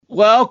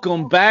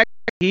Welcome back,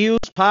 Heels,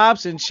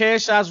 Pops, and Chair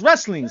Shots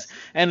Wrestling's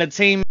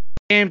Entertainment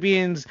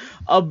Champions.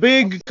 A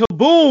big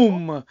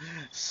kaboom!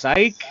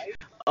 Psych.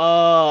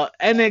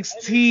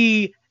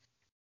 NXT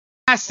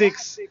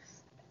Classics.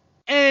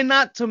 And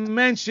not to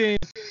mention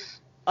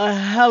a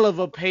hell of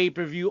a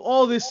pay-per-view.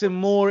 All this and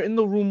more in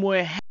the room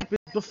where it happens.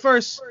 But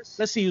first,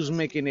 let's see who's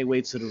making their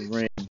way to the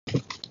ring.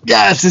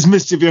 Yes, it's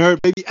Mischief, you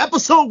heard, baby.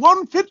 Episode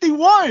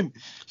 151.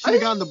 Should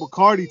have gotten the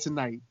Bacardi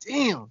tonight.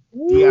 Damn.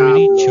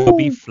 Pretty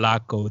chubby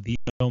flaco,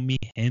 dímelo mi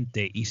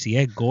gente. Y si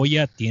es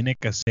Goya, tiene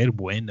que ser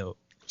bueno.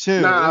 Chill.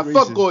 Nah, they're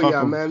fuck racist. Goya,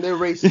 Fuck 'em. man. They're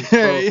racist,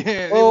 bro.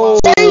 Yeah. Oh.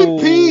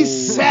 JP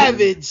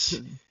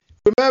Savage.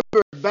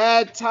 Remember,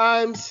 bad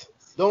times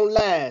don't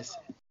last.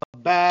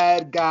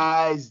 Bad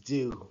guys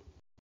do.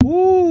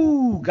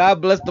 Ooh, God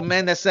bless the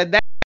man that said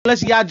that.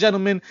 Bless y'all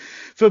gentlemen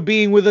for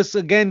being with us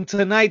again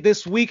tonight,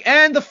 this week,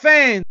 and the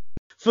fans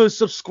for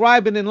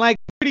subscribing and liking.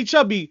 Pretty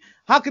Chubby,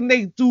 how can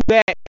they do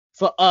that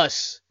for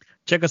us?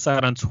 Check us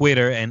out on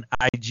Twitter and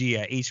IG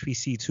at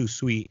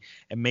HPC2Sweet,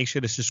 and make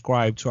sure to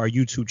subscribe to our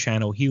YouTube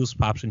channel, Heels,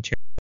 Pops, and Chairs.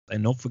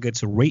 And don't forget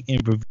to rate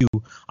and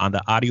review on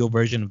the audio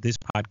version of this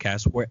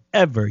podcast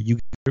wherever you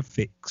get your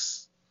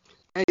fix.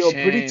 Hey, yo,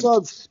 Shame.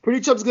 Pretty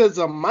Chubbs gets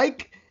a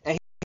mic and he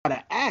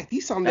gotta act.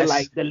 He sounded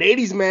like the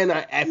ladies' man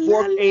at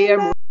 4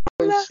 a.m.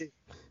 and shit.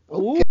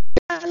 Ooh,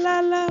 la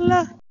la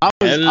la. I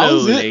Hello,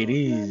 was in-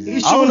 ladies.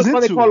 He's I showing was us why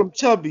they into call it. him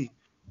Chubby.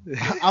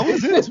 I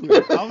was into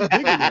it. I was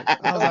digging it.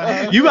 I was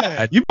like, You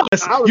yeah. you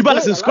better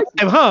good. subscribe,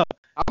 I like huh?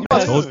 I'm I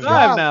about told to you.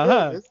 Subscribe now,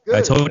 huh? It's good.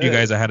 I told you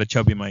guys I had a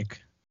chubby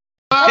mic.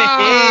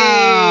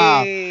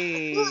 Ah.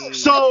 Hey.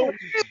 So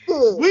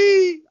Good.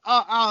 we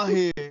are out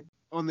here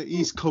on the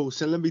East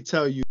Coast, and let me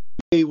tell you,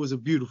 today was a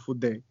beautiful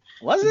day.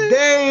 Was it?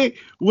 Today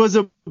was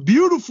a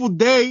beautiful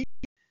day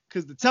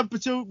because the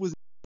temperature was.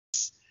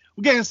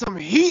 We're getting some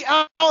heat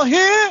out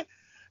here,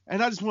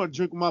 and I just want to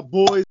drink with my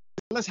boys.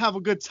 Let's have a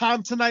good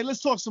time tonight.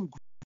 Let's talk some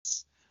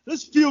grass.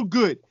 Let's feel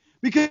good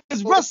because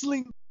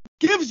wrestling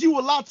gives you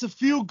a lot to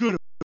feel good about.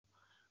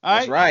 All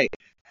That's right.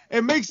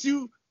 It makes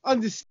you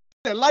understand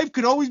that life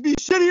could always be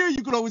shittier.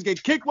 You could always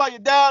get kicked while you're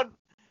down,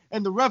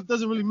 and the ref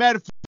doesn't really matter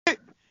for shit.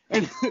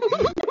 And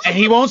And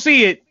he won't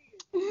see it.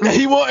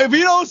 he won't. If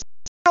he don't, it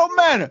don't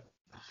matter.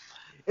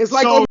 It's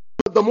like So-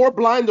 the more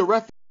blind the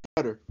ref, the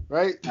better,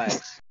 right?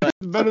 Nice.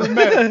 Better than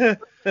better.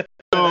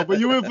 But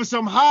you in for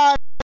some high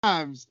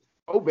times.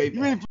 Oh, baby.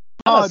 You in for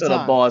Shout out hard to the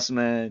times. boss,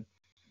 man.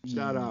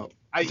 Shout out.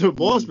 The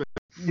boss man.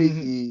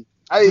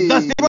 Hey.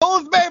 Dusty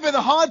Rhodes, baby,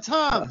 the hard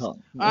times. All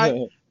right.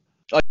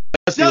 Oh,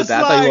 let's do Just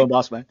that. I thought you were like- a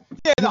boss, man.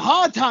 Yeah, the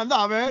hard times,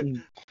 nah,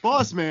 man.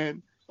 Boss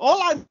man.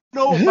 All I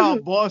know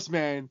about boss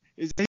man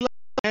is he likes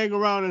to hang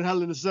around in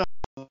Hell in a Cell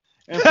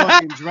and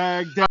fucking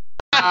drag down.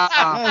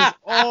 That's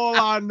all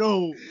I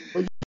know.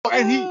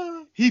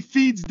 And he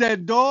feeds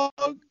that dog.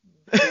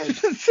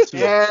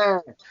 Yeah.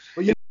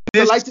 But you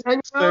know, like to hang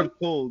around? Served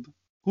cold.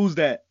 Who's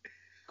that?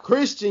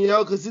 Christian,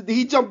 yo, because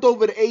he jumped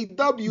over to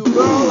AW,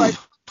 bro. Like,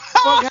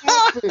 what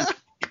happened?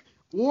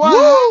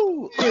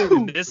 What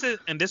happened?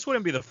 And this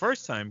wouldn't be the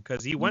first time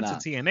because he went Nah.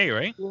 to TNA,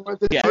 right? He went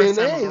to Yeah. First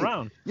time TNA.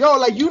 around. Yo,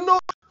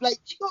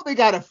 they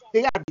gotta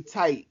be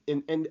tight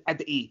in at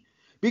the E.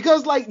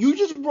 Because you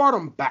just brought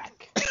him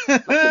back.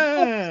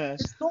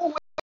 There's no way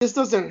this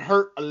doesn't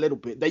hurt a little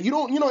bit. That you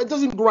don't, it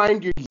doesn't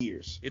grind your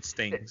gears. It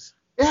stings.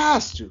 It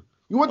has to.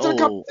 You went to the Oh,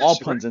 competition. all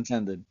puns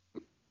intended.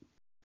 It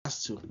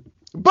has to.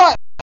 But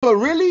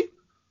really,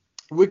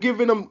 we're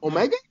giving him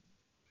Omega?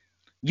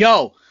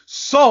 Yo,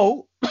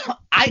 so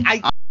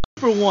I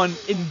for one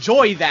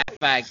enjoy that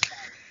fact,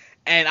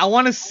 and I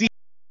want to see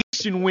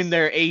Christian win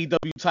their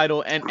AEW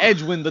title and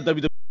Edge win the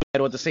WWE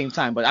title at the same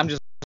time. But I'm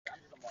just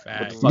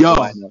Fact. fuck Yo.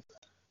 do I know?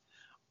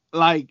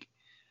 Like,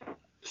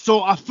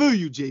 so I feel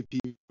you,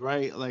 JP,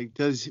 right? Like,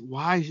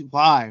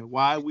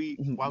 why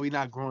we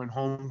not growing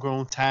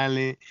homegrown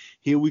talent?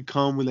 Here we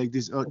come with like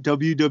this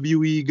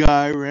WWE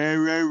guy,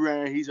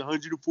 rah. He's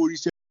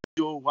 147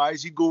 years old. Why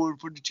is he going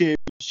for the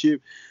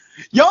championship?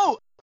 Yo,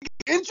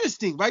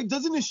 interesting, right?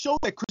 Doesn't it show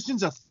that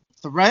Christian's a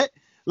threat?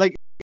 Like,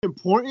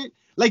 important?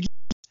 Like,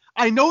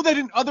 I know that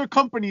in other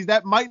companies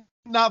that might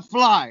not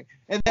fly,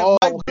 and that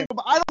might,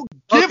 but I don't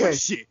give a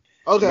shit.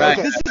 Okay, Right.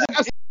 okay. This is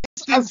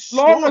an As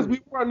long as story.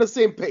 we were on the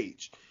same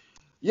page.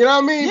 You know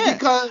what I mean? Yeah.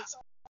 Because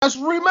let's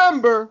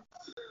remember,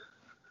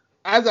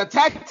 as a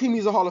tag team,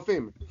 he's a Hall of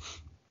Famer.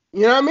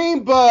 You know what I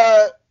mean?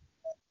 But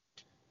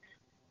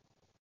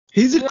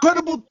He's a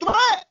credible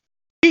threat.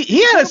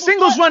 He had a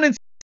singles run in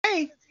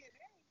TNA.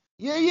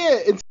 yeah.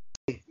 It's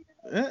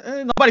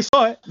Nobody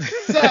saw it.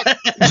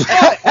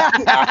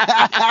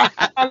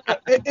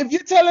 if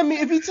you're telling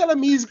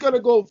me he's gonna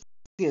go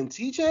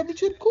TNT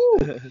championship, cool.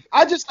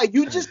 I just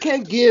you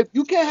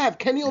can't have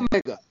Kenny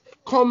Omega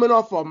coming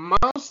off a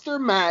monster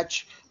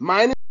match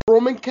minus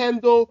Roman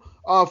Kendall,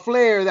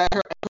 Flair that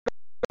hurt,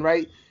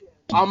 right?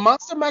 A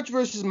monster match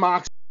versus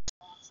Mox,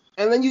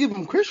 and then you give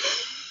him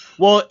Christian.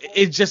 Well,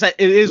 it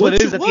is what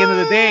it is. At the end of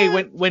the day,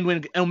 What?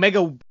 when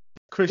Omega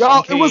Christian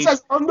Yo, came, it was as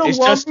it's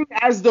just- underwhelming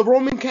as the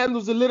Roman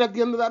candles that lit at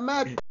the end of that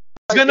match.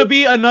 gonna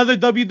be another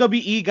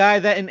WWE guy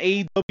that an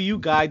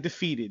AEW guy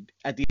defeated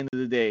at the end of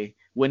the day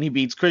when he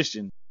beats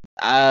Christian.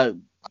 Yeah.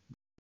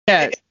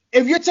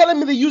 If you're telling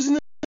me they're using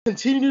this to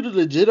continue to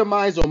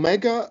legitimize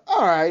Omega,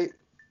 all right,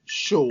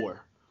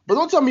 sure. But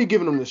don't tell me you're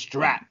giving him the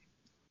strap.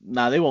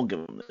 Nah, they won't give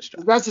him the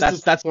strap. That's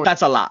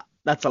That's a lot.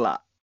 That's a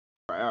lot.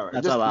 All right.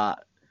 That's a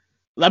lot.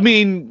 I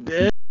mean,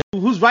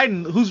 who's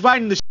writing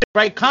the shit,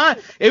 right?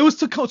 It was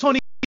to Tony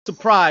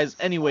surprise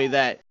anyway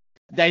that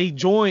he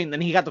joined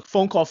and he got the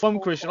phone call from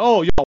Christian.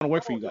 Oh, yo, I want to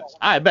work for you guys.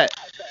 I bet.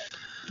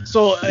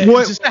 So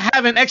just to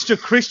have an extra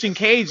Christian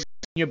Cage in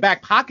your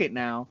back pocket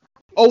now.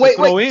 Oh wait.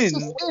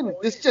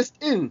 This just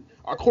in.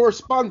 Our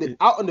correspondent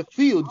out in the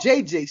field,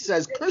 JJ,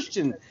 says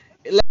Christian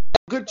left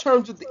on good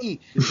terms with the E.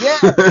 Yeah.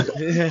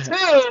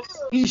 Until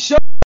he showed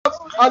up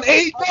on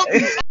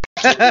AEW.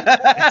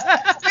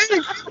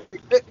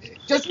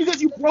 Just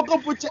because you broke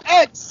up with your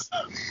ex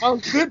on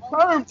good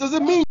terms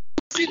doesn't mean you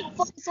see the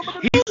fuck some of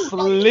the He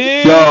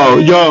flipped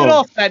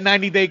off that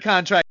 90-day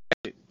contract.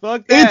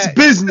 Fuck that. It's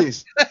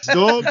business,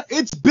 dog.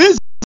 It's business.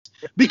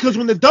 Because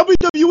when the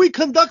WWE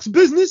conducts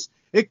business,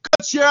 it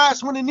cuts your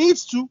ass when it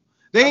needs to.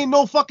 There ain't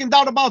no fucking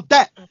doubt about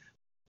that.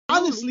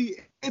 Honestly,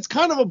 it's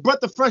kind of a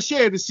breath of fresh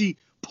air to see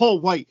Paul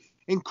White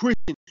and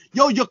Christian.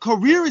 Yo, your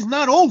career is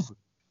not over.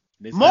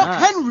 Mark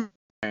Henry,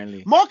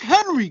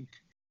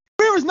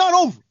 career is not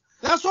over.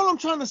 That's all I'm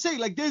trying to say.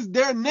 Like,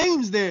 there are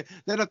names there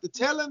that at the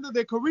tail end of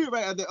their career,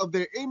 right, of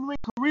their in-ring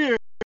career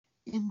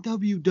in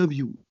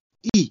WWE.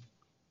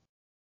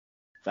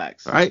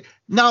 Facts. All right.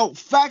 Now,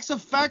 facts are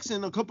facts,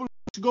 and a couple of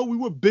weeks ago we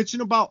were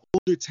bitching about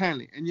older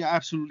talent, and you're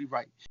absolutely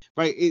right.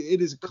 Right?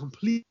 It is a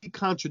complete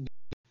contradiction.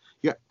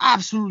 You're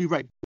absolutely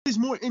right. What is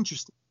more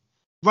interesting,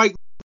 right,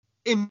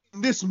 in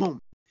this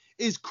moment?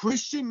 Is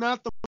Christian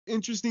not the most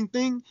interesting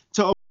thing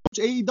to approach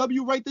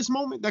AEW right this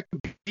moment that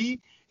could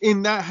be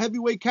in that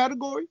heavyweight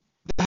category,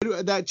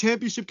 that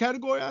championship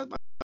category?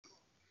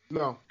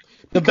 No.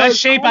 The best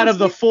shape out of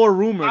the four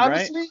rumored,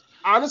 right?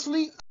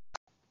 Honestly,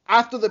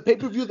 after the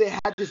pay-per-view they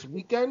had this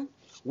weekend,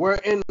 where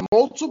in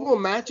multiple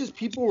matches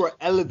people were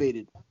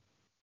elevated,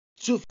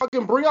 to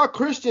fucking bring out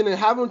Christian and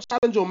have him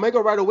challenge Omega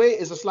right away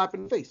is a slap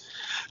in the face.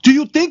 Do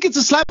you think it's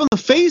a slap in the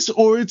face,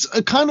 or it's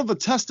a kind of a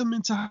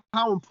testament to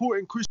how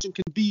important Christian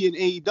can be in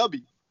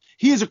AEW?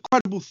 He is a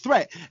credible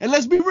threat. And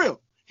let's be real.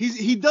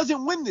 He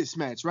doesn't win this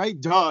match, right?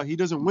 Duh, he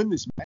doesn't win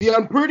this match. The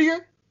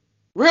unprettier?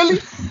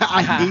 Really?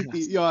 I hate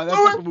these. Yo, that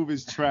fucking move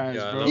is trash,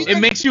 bro. It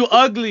makes you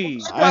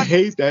ugly. I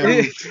hate that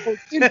move.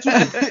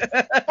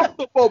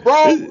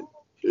 Bro.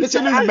 It's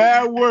in his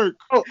bad work.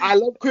 Oh, I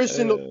love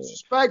Christian. No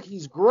disrespect.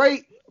 He's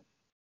great.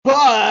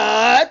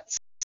 But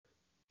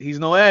he's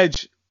no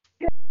Edge.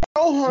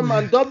 Show him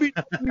on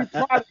WWE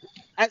product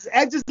as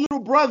Edge's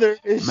little brother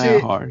and Man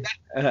shit. hard.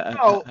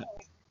 Go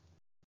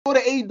to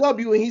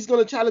AEW and he's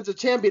gonna challenge a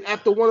champion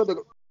after one of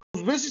the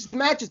vicious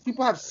matches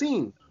people have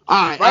seen.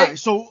 All right.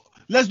 So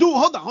let's do.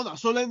 Hold on.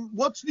 So then,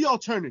 what's the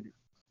alternative?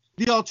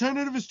 The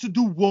alternative is to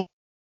do what?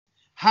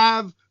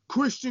 Have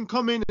Christian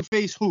come in and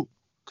face who?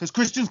 Because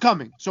Christian's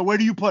coming. So where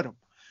do you put him?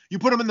 You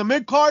put him in the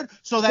mid card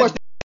so that.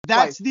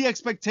 That's the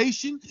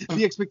expectation.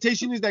 The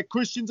expectation is that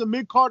Christian's a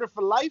mid-carder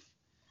for life,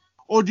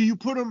 or do you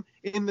put him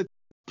in the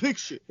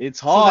picture? It's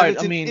hard. So that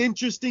it's an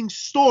interesting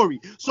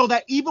story, so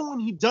that even when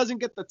he doesn't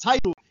get the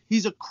title,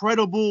 he's a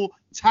credible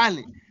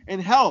talent.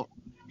 And hell,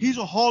 he's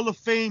a Hall of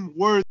Fame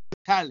worthy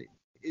talent.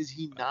 Is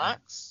he not?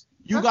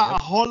 You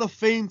got a Hall of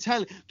Fame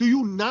talent. Do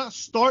you not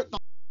start the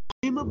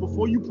Famer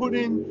before you put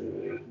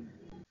in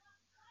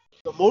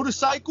the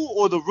motorcycle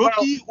or the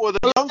rookie or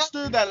the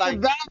youngster that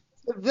like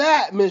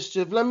that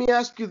mischief? Let me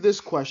ask you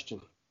this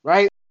question,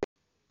 right?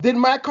 Did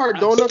Matt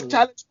Cardona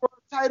challenge for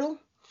a title?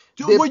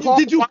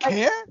 Did you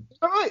care?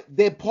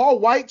 Did Paul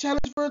White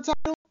challenge for a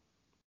title?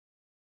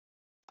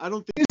 I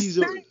don't think he's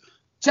a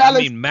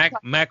challenge. I mean,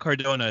 Matt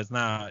Cardona is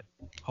not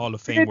Hall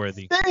of Fame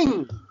worthy.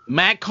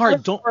 Matt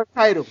Cardona for a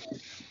title.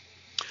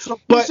 So,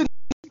 but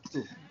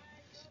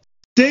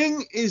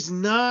Sting is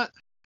not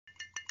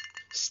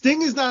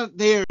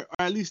there,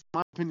 or at least in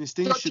my opinion,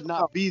 Sting should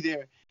not be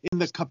there in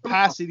the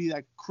capacity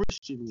that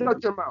Christian is.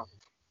 Shut your mouth.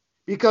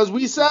 Because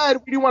we said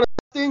we didn't want to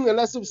Sting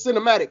unless it was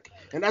cinematic.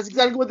 And that's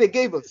exactly what they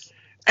gave us.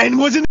 And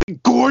wasn't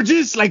it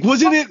gorgeous? Like,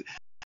 wasn't it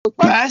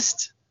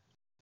best?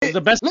 It's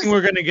the best thing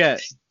we're going to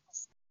get.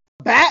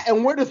 Bat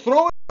and where to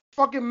throw it,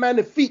 fucking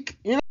magnifique.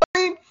 You know what I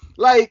mean?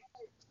 Like,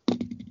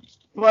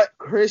 but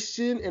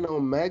Christian and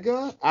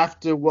Omega,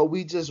 after what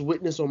we just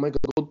witnessed Omega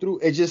go through,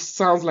 it just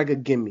sounds like a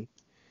gimme.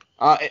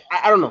 I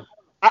don't know.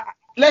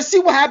 Let's see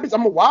what happens.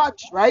 I'm going to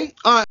watch, right?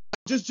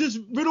 Just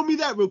riddle me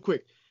that real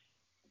quick.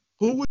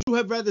 Who would you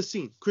have rather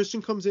seen?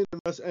 Christian comes in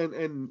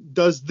and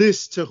does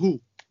this to who?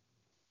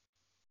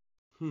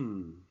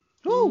 Who?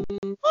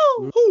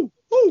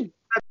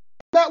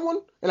 That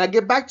one, and I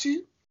get back to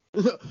you.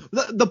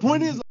 The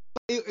point is,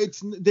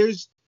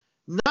 there's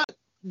not,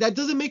 that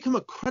doesn't make him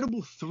a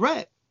credible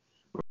threat.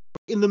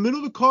 In the middle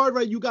of the card,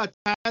 right, you got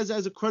Taz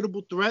as a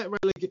credible threat,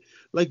 right?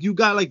 Like you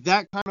got like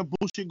that kind of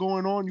bullshit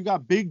going on. You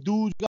got big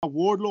dudes, you got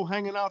Wardlow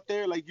hanging out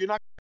there. Like, you're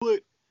not gonna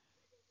put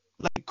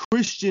like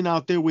Christian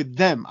out there with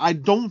them. I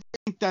don't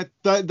think that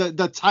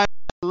the title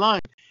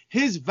line,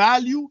 his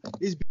value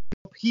is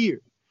up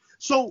here.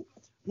 So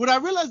what I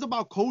realized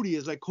about Cody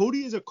is like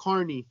Cody is a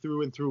carny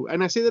through and through,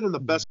 and I say that in the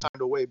best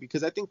kind of way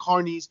because I think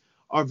carnies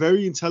are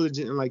very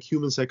intelligent in like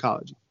human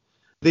psychology.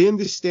 They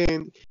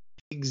understand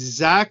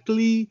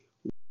exactly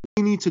what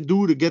they need to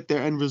do to get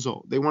their end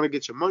result. They want to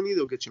get your money,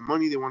 they'll get your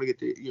money. They want to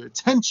get your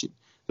attention,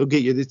 they'll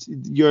get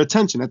your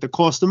attention at the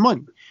cost of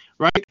money,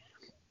 right?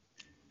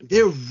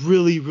 They're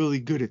really, really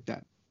good at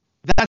that.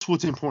 That's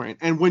what's important.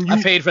 And when you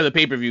I paid for the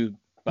pay-per-view.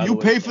 You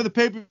pay for the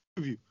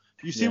pay-per-view.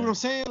 You see what I'm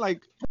saying?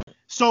 Like,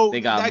 so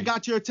that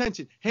got your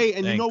attention. Hey,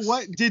 and you know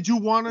what? Did you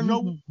want to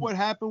know what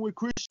happened with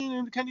Christian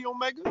and Kenny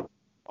Omega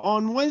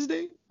on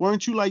Wednesday?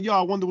 Weren't you like, yo,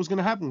 I wonder what's going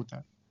to happen with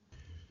that?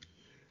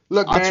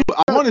 Look, man,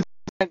 I wanted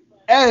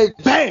Edge.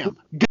 Bam!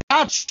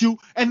 Got you.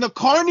 And the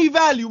carny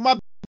value,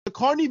 the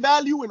carny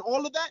value and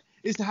all of that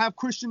is to have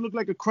Christian look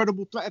like a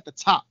credible threat at the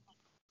top.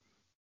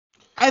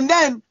 And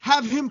then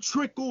have him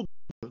trickle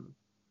down.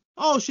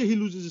 Oh, shit, he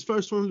loses his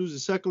first one, loses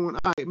his second one.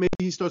 All right, maybe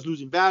he starts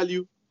losing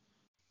value.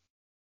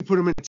 Put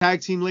him in a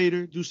tag team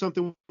later, do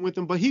something with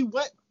him. But he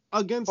went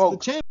against the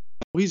champion.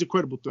 He's a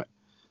credible threat.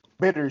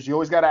 Bitters. You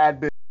always got to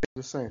add bitters.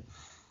 Just saying.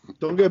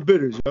 Don't get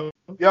bitters, yo.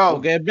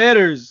 Don't get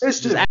bitters.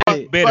 It's just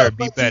bitter.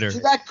 Be better.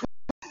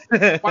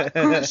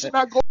 Why should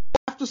not go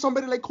after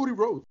somebody like Cody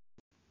Rhodes?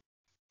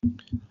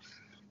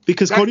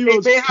 Because Cody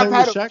Rhodes they have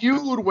had a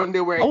feud when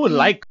they were. I would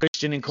like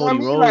Christian and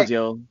Cody Rhodes,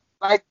 yo.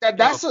 Like that.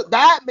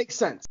 That makes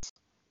sense.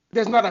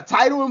 There's not a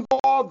title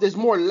involved. There's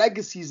more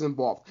legacies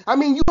involved. I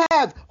mean, you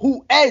have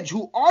Edge,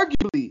 who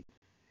arguably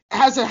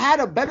has had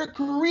a better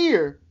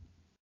career.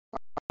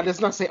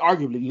 Let's not say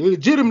arguably.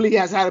 Legitimately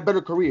has had a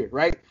better career,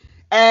 right?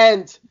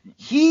 And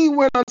he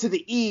went onto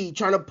the E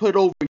trying to put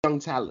over young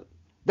talent.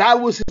 That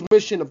was his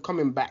mission of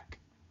coming back.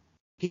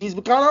 He's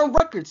gone on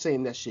record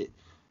saying that shit.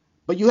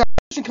 But you have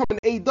Christian coming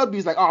to AEW.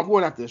 He's like, oh, I'm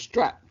going after the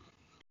strap.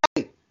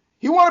 Hey,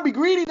 you want to be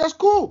greedy? That's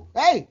cool.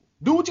 Hey,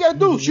 do what you got to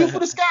do. Shoot for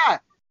the sky.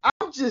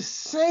 I'm just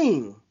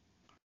saying,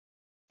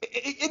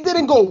 it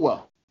didn't go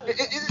well.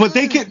 But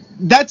they can.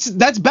 That's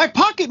back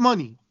pocket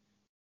money.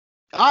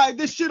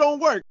 This shit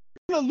don't work.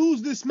 You're gonna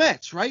lose this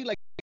match, right? Like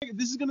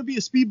this is gonna be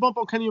a speed bump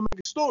on Kenny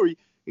Omega's story.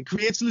 It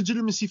creates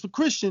legitimacy for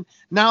Christian.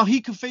 Now he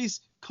can face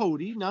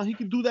Cody. Now he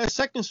can do that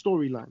second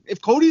storyline.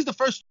 If Cody's the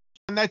first,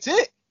 and that's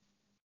it.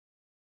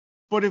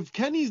 But if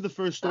Kenny's the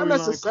first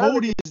storyline,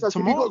 Cody is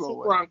tomorrow. If he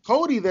goes on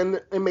Cody, then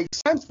it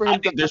makes sense for him. I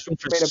think there's room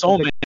for so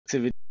many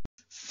activities.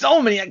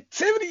 So many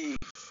activities.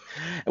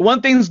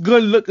 One thing's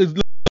good is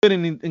good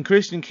in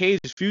Christian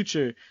Cage's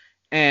future,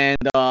 and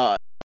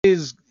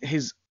his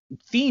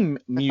theme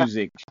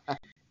music.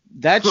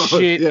 That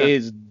shit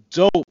is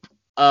dope.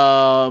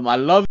 I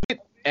love it,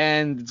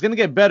 and it's gonna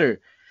get better.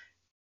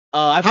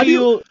 How do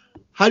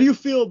you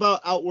feel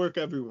about Outwork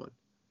Everyone?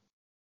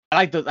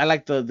 I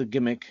like the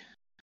gimmick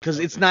because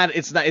it's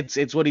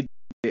what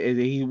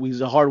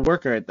he's a hard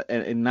worker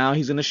and now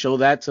he's gonna show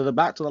that to the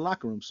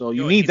locker room. So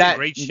you need that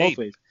in both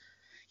ways.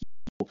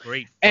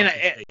 Great. And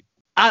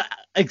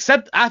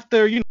except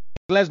after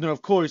Lesnar,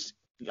 of course,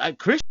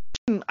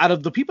 Christian, out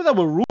of the people that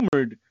were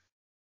rumored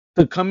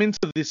to come into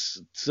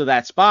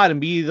that spot and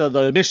be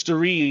the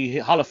mystery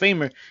Hall of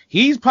Famer,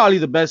 he's probably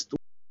the best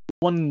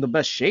one in the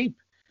best shape.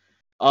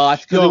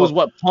 Because it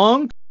was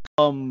Punk,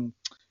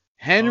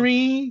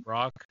 Henry,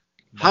 Brock.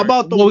 How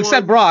about the one,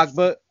 except Brock,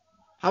 but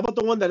how about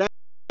the one that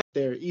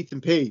there,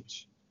 Ethan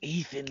Page?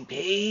 Ethan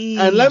Page.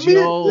 And let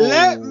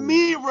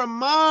me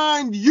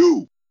remind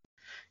you.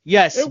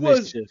 Yes, it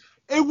was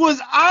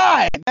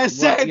I that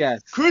said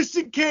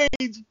Christian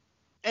Cage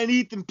and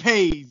Ethan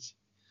Page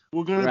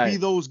were gonna be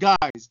those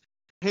guys.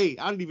 Hey,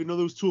 I didn't even know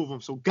there was two of them,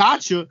 so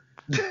gotcha.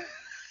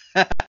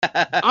 I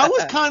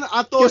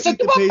thought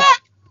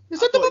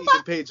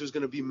Ethan Page was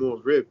gonna be more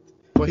ripped,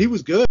 but he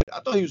was good. I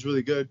thought he was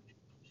really good.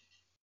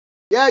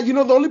 Yeah,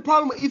 the only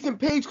problem with Ethan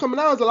Page coming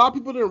out is a lot of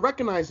people didn't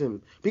recognize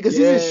him because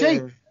he's in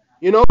shape,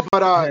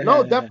 But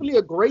no, definitely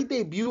a great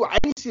debut. I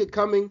didn't see it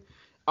coming.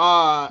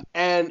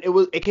 And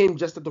it came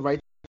just at the right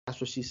time.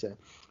 That's what she said.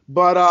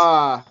 But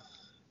I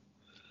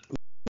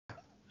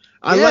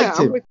liked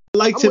him. I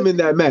liked him in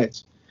that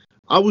match.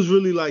 I was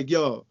really like,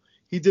 yo,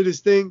 he did his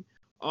thing.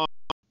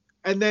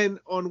 And then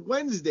on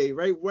Wednesday,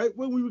 right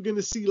when we were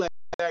gonna see like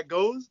how that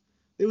goes,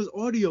 there was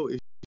audio issues.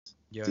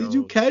 Yo, did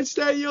you catch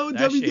that, yo?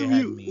 That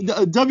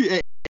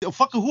WWE,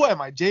 fucking who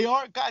am I?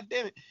 JR? God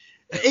damn it.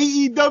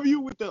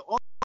 AEW with the audio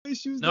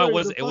issues. No,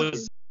 it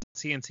was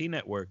TNT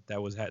Network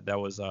that was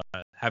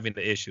having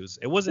the issues.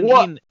 It wasn't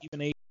even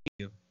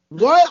AEW.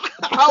 What?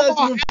 How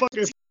about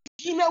TNT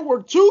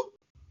Network too?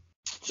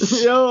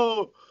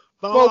 Yo,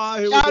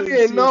 I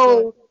didn't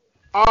know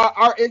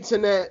our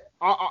internet,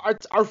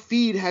 our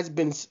feed has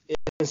been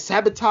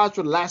sabotaged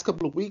for the last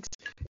couple of weeks,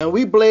 and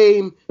we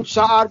blame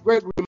Shad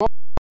Gregory.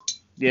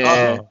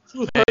 Yeah.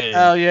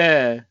 Hell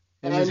yeah.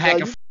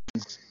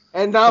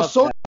 And now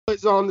Soto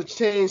is on the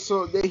chain,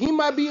 so he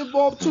might be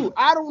involved too.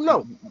 I don't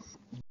know.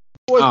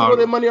 Boys throw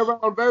their money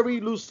around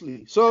very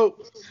loosely. So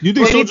you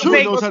think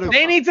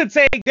they need to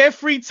take their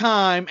free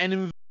time and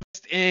invest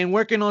and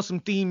working on some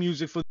theme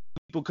music for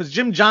people because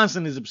Jim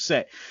Johnson is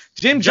upset.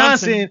 Jim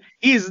Johnson,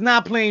 he is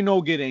not playing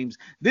no good games.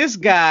 This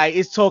guy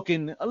is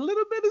talking a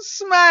little bit of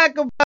smack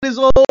about his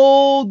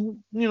old,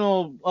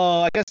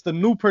 I guess the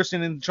new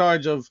person in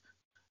charge of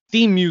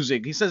theme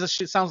music. He says that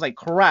shit sounds like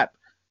crap.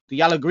 Do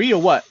y'all agree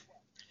or what?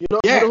 You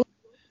know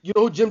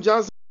who Jim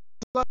Johnson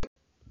is like?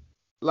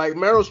 Like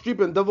Meryl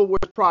Streep and Devil Wears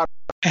Prada.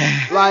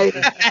 Like,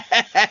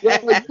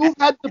 you've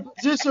had the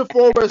position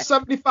for over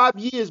 75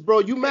 years, bro.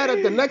 You mad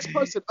at the next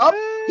person up?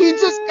 He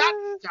just got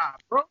the job,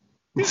 bro.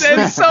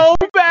 They're so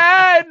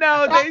bad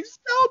nowadays.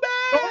 So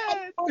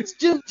bad. It's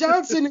Jim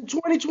Johnson in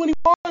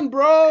 2021,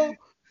 bro.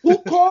 Who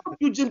called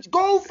you, Jim?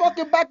 Go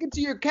fucking back into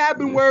your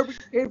cabin wherever you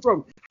came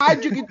from.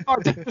 Hide your guitar.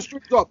 Take the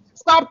streets off.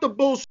 Stop the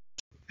bullshit.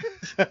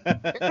 It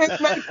ain't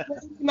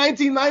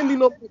 1990,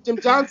 no Jim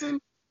Johnson.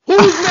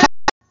 Who's next?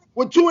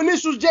 With two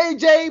initials,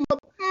 JJ.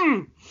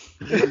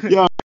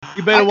 Yo,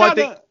 you better watch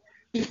it.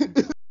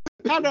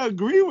 Kind of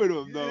agree with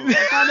him though.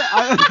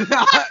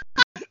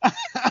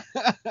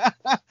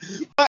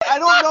 I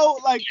don't know,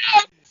 like,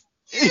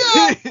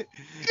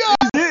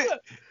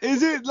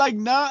 is it like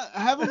not?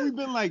 Haven't we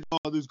been like,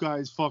 oh, this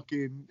guy's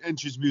fucking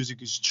entrance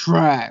music is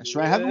trash,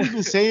 right? Haven't we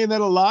been saying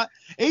that a lot?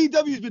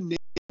 AEW's been naming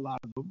a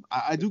lot of them.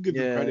 I do give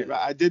them credit,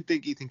 right? I did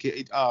think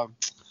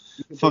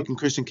fucking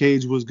Christian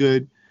Cage was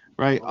good,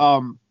 right?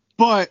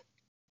 But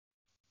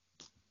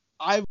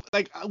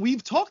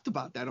we've talked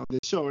about that on this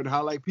show and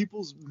how like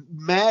people's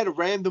mad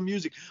random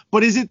music.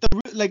 But is it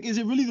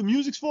really the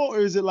music's fault,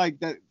 or is it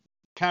like that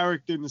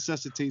character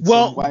necessitates?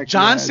 Well,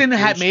 Johnson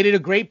had made it a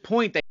great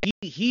point that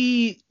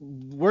he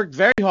worked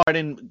very hard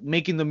in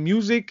making the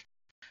music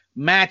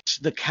match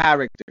the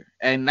character,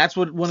 and that's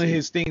what one of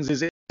his things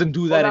is. It doesn't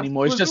do that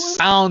anymore. It's just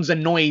sounds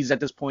and noise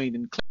at this point,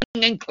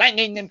 and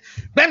clanging and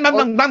bang bang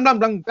bang bang bang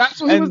bang. That's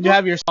what he was and doing? You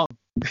have your song.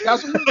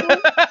 That's what he was doing.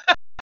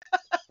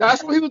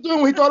 That's what he was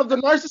doing when he thought of the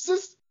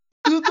narcissist.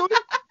 He was doing.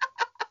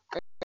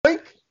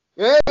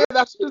 Yeah,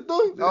 that's what he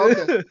was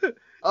doing.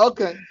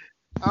 Okay.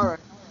 All right.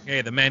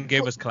 Hey, the man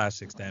gave us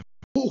classics, damn.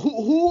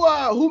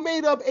 Who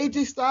made up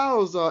AJ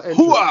Styles?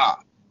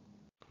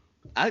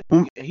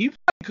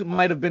 He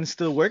might have been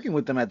still working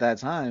with them at that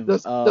time.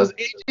 Does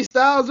AJ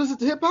Styles listen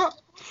to hip hop?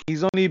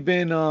 He's only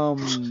been I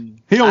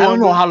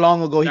don't know how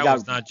long ago he that got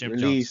was not Jim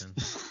released.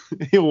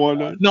 Johnson. He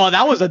won. No,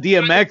 that was a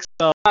DMX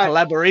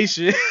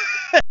collaboration.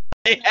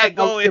 They had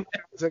going.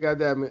 God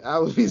damn it, I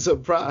would be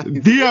surprised.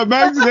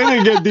 DMX, they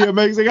didn't get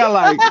DMX. They got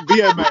like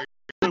DMX.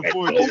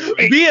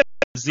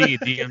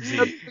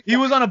 DMZ. He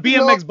was on a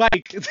BMX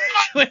bike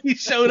when he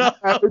showed up.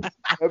 I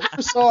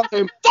never saw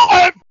him.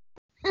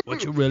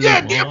 What you really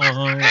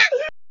want?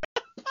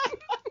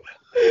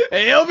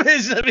 Hey, yo,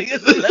 bitch, let me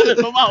get the letter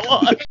from my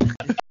watch.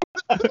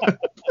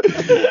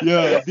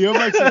 Yeah,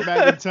 DMX is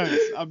mad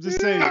intense. I'm just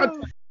saying.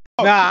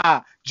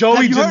 Nah,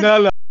 Joey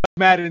Janela is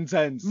mad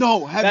intense.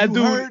 No, have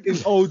you heard?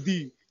 Is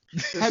OD.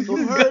 Have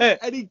you heard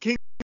Eddie King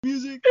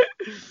music?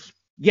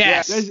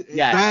 Yes.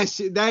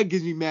 That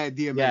gives me mad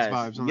DMX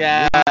vibes. I'm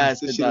yes,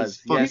 it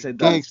does. Yes, it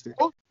does.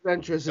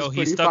 Yo,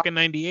 he's stuck in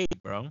 98,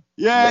 bro.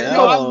 Yeah,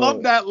 yo, I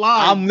love that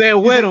line. I'm there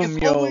with him,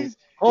 yo. It's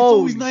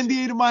always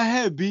 98 in my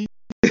head, B.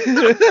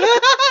 Shout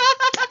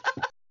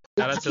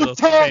out to those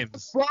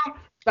games.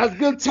 That's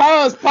good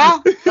times,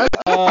 pa.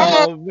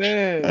 Oh,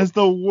 man. That's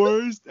the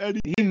worst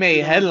Eddie. He made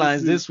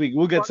headlines this week.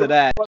 We'll get to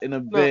that in a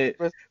bit.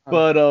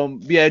 But,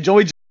 yeah,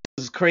 Joey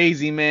is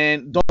crazy,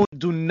 man.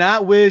 Do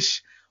not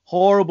wish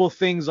horrible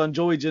things on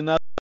Joey Janela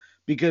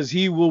because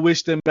he will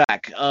wish them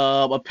back.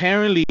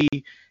 Apparently,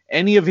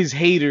 any of his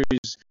haters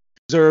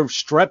deserve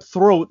strep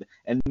throat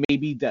and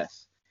maybe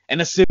death.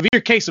 And a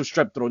severe case of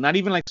strep throat, not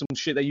even like some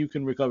shit that you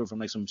can recover from,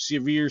 like some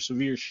severe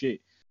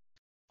shit.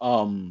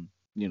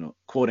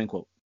 Quote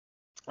unquote.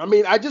 I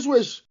mean, I just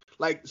wish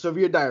like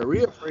severe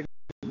diarrhea for him.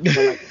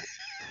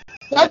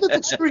 That's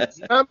the streets,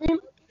 you know what I mean?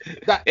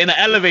 In an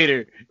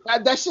elevator.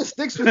 That shit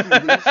sticks with me.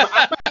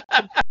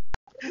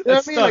 You know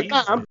what I mean? Like,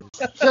 I'm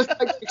just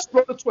like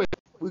explode the twin.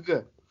 We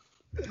good.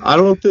 I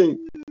don't think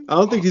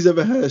he's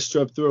ever had a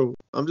strep throat.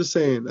 I'm just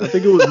saying. I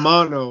think it was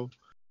mono.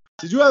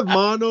 Did you have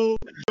mono?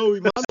 Joey,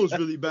 mono's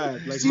really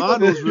bad. Like,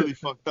 mono's really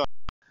fucked up.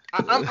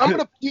 I'm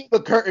gonna peel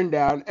the curtain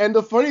down, and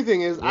the funny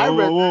thing is, I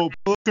read. Whoa,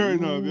 pull the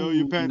curtain up, yo,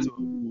 your pants off.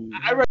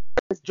 I read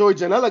Joey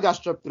Janela got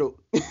strep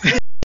throat.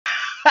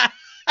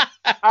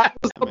 I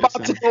was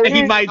about to go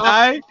He might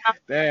die.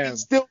 Damn.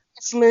 He's still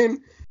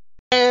wrestling,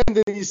 and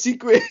the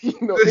secret,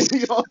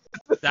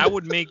 That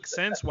would make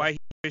sense why he's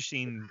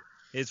wishing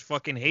his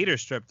fucking hater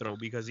strep throat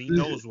because he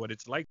knows what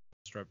it's like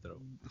strep throat.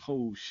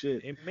 Oh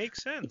shit! It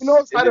makes sense.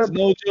 It's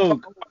no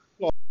joke.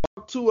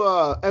 Talk to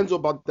Enzo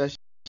about that shit.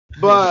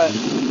 But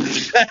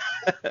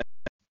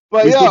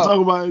we still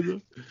talk about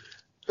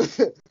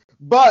it.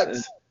 But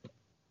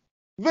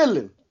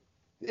Villain,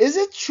 is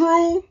it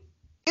true?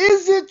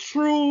 Is it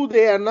true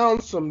they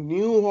announced some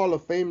new Hall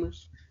of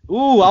Famers?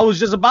 Ooh, I was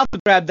just about to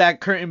grab that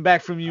curtain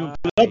back from you.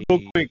 Put it up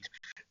real quick.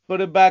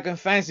 Put it back and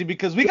fancy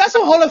because we got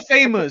some Hall of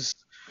Famers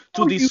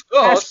to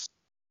discuss.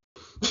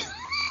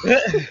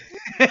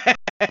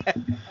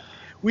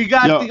 We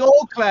got Yo. the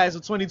old class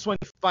of 2020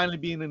 finally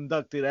being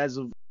inducted as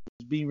of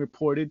being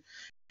reported.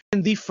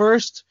 And the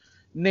first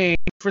name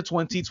for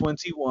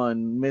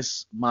 2021,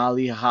 Miss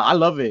Molly Holly. I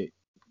love it.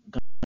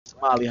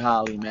 Molly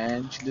Holly,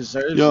 man. She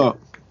deserves Yo, it.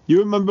 you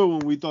remember when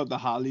we thought the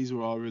Hollies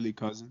were all really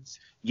cousins?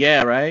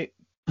 Yeah, right?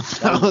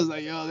 I was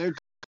like, yo, they're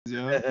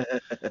cousins,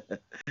 yo.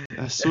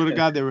 I swear to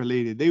God, they're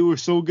related. They were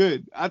so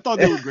good. I thought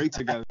they were great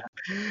together.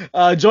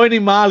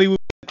 Joining Molly with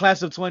the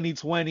class of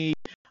 2020,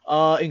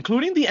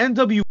 including the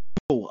NWO,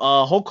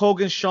 Hulk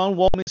Hogan, Sean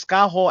Waltman,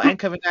 Scott Hall, and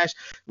Kevin Nash.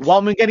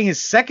 Waltman getting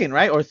his second,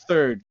 right? Or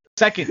third?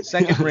 Second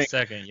ring.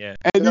 Second, yeah.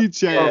 Any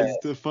chance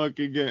to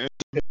fucking get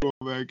NWO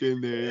back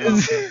in there,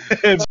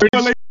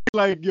 yo.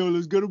 Like, yo,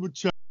 let's get him a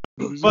shot.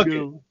 Fuck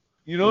it.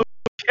 You know,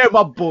 care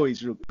about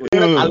boys real quick.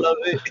 Yeah. I love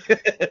it.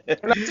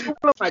 Can I take one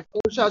of my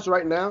cold shots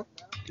right now?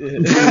 Go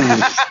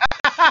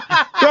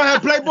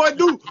ahead, Playboy.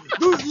 Do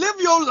live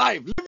your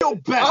life. Live your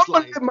best I'm gonna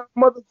life. live my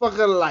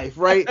motherfucking life,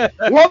 right?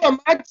 One of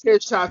my chair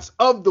shots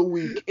of the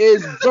week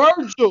is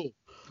Virgil.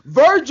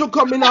 Virgil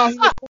coming out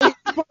here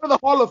in front of the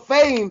Hall of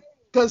Fame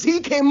because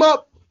he came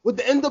up with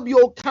the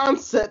NWO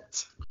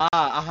concept.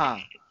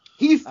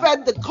 He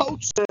fed the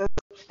culture,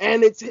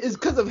 and it's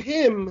because of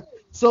him.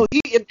 So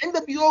if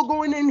NWO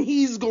going in,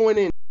 he's going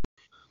in.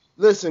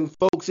 Listen,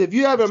 folks, if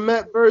you ever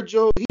met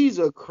Virgil, he's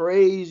a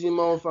crazy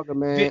motherfucker,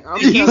 man.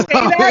 Did he say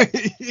that?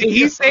 Did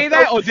he say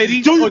that, or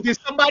did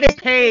somebody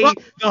pay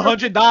the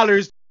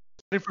 $100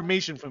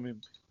 information from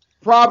him?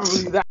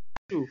 Probably that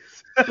too.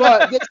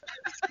 But that's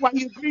why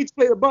he agreed to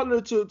play the butler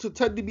to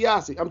Ted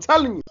DiBiase. I'm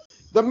telling you,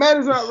 the man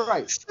is not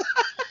right.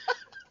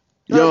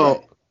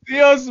 Yo,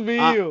 Dios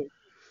mío.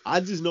 I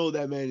just know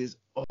that man is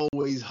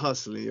always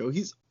hustling, yo.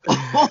 He's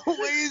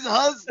always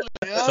hustling,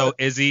 yo. So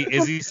is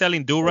he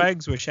selling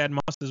do-rags with Shad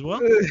Moss as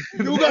well?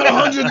 You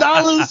got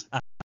 $100?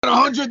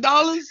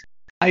 $100?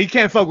 He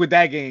can't fuck with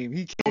that game.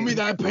 He Show can't. me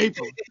that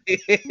paper.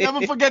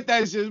 Never forget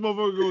that shit. This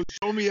motherfucker goes,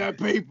 show me that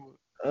paper.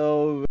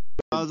 Oh,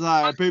 I was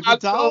like, paper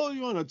towel?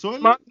 You on a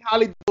toilet? Molly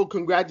Holly,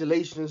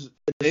 congratulations.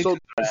 It's so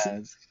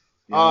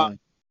yeah.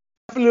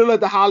 definitely let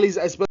the Hollies,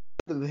 especially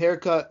the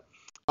haircut.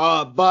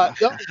 But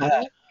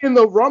in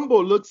the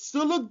Rumble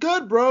still look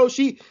good, bro.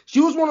 She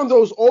was one of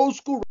those old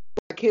school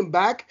that came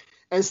back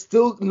and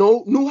still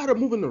knew how to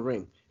move in the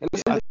ring. And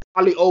that's something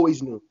Holly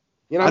always knew.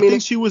 You know what I mean?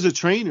 think she was a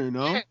trainer,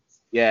 no?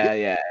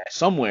 Yeah.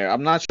 Somewhere.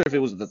 I'm not sure if it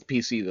was the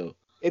PC though.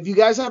 If you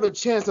guys have a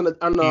chance on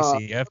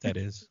PCF, that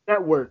is.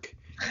 network,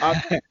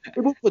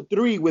 Table for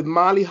 3 with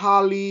Molly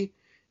Holly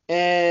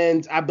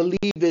and I believe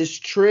it's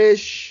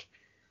Trish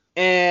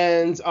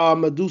and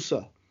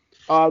Medusa.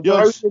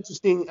 Very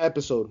interesting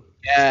episode.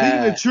 Yeah.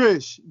 Speaking of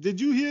Trish,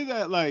 did you hear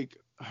that, like,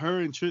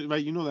 her and Trish,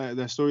 like, you know that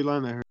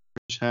storyline that her and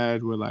Trish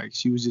had where, like,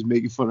 she was just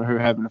making fun of her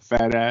having a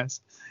fat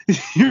ass?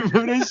 You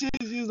remember that shit?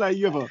 She was like,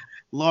 you have a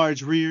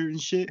large rear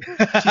and shit.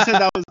 She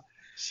said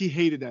she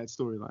hated that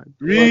storyline.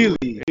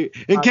 Really?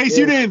 In case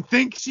you didn't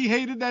think she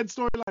hated that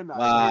storyline.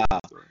 Wow.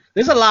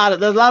 There's a lot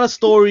of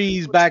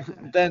stories back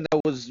then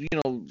that was, a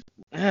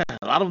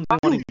lot of them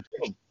didn't want to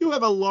be. You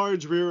have a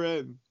large rear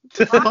end.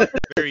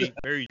 Very,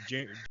 very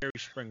Jerry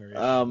Springer.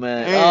 Oh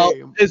man,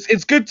 Hey.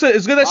 it's good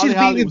that she's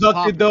Holly being was inducted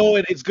popping. though,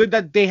 and it's good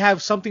that they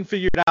have something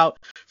figured out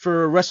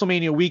for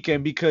WrestleMania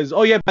weekend because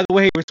by the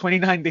way, we're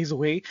 29 days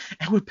away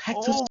and we're back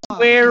to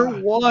square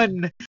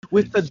one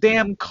with the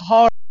damn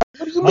card.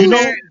 What do you mean?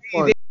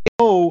 They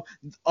know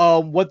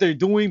what they're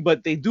doing,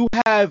 but they do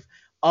have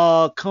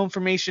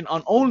confirmation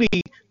on only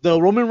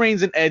the Roman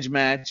Reigns and Edge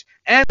match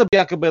and the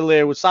Bianca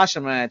Belair with Sasha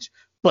match.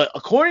 But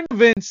according to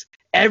Vince,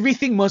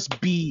 everything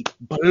must be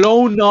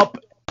blown up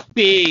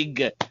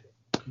big.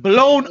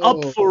 Blown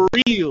up for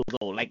real,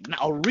 though. Like,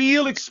 a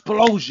real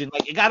explosion.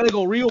 Like, it gotta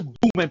go real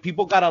boom, and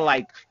people gotta,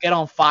 like, get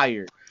on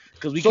fire.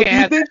 Because we can't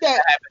have that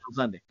happen on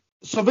Sunday.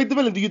 So, Victor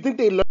Villain, do you think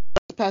they learned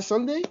this past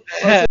Sunday?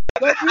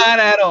 Not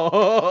at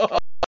all.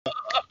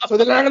 So,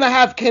 they're not going to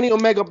have Kenny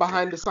Omega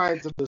behind the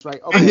science of this,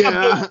 right? Okay.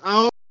 Yeah,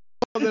 I hope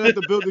they have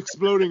to build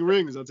exploding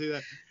rings, I'll tell you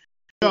that.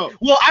 Yo,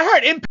 Well, I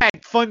heard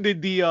Impact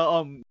funded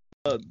the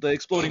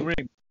exploding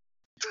ring.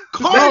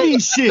 Cardi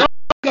shit.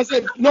 Because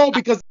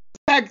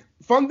Impact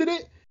funded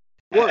it.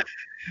 What?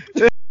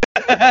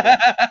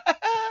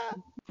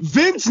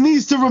 Vince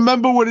needs to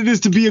remember what it is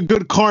to be a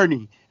good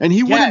carny. And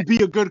he wouldn't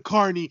be a good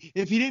carny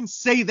if he didn't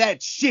say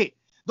that shit.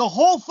 The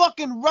whole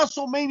fucking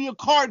WrestleMania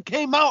card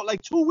came out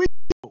like 2 weeks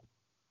ago.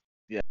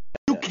 Yeah.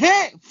 You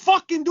can't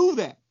fucking do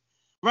that.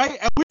 Right?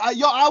 And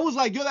I was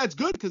like, that's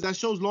good because that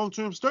shows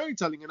long-term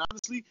storytelling. And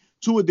honestly,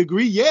 to a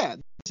degree, they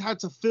just had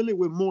to fill it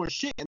with more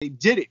shit. And they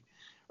did it.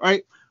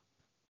 Right?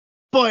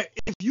 But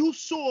if you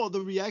saw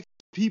the reaction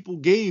people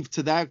gave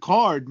to that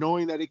card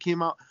knowing that it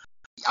came out,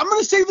 I'm going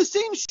to say the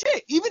same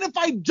shit, even if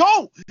I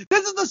don't.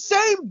 This is the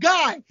same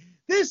guy.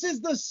 This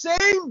is the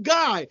same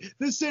guy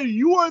that said,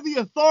 you are the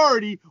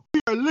authority.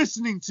 We are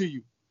listening to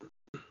you.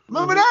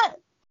 Remember that?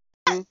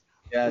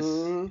 Yes.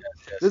 Mm-hmm.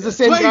 This is the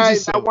same guy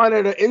that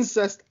wanted an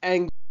incest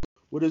angle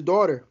with his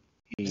daughter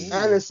and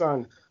his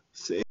son.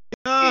 Same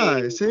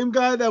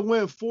guy that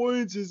went 4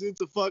 inches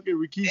into fucking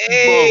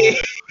Rikishi's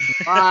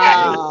ball.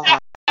 Wow.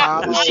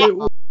 That shit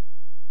was-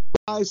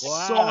 I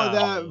saw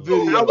that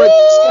video. Now we're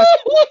discussing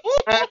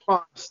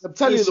I'm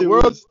telling you, That the shit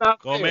world was- is not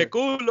Come fair.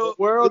 culo. The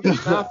world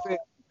is not fair.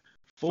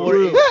 For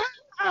real.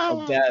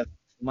 of death.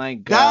 My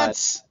God.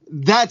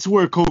 That's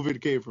where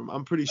COVID came from.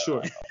 I'm pretty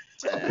sure.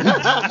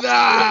 That's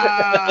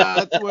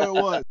where it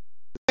was.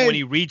 When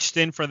he reached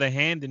in for the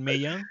hand in Mae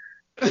Young.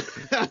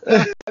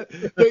 The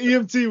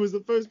EMT was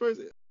the first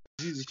person.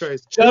 Jesus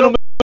Christ.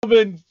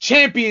 Gentlemen,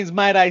 champions,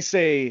 might I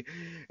say.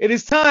 It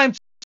is time to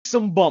take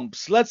some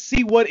bumps. Let's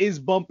see what is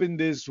bumping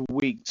this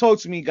week. Talk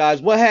to me,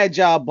 guys. What had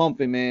y'all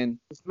bumping, man?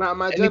 It's not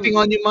my Anything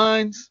on your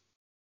minds?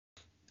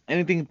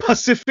 Anything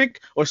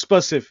Pacific or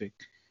specific?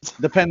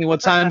 Depending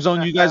what time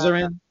zone you guys are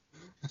in.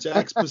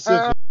 Jack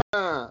Pacific.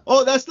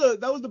 Oh,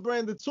 that was the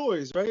brand of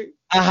toys, right?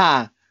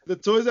 Aha. The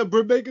toys that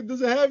Britt Baker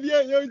doesn't have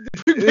yet. Yo,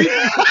 Britt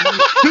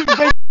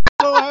Baker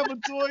don't have a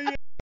toy yet.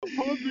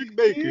 Poor Britt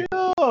Baker.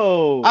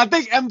 Yo. I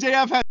think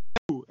MJF has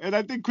 2, and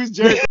I think Chris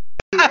Jericho.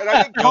 And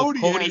I think Yo,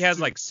 Cody has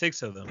 2. like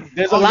 6 of them.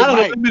 There's a Oh, lot of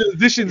you're right. limited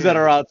editions that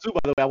are out too, by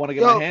the way. I want to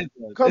get my hands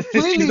on.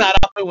 completely- He's not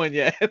out there one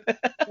yet.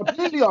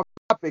 Completely off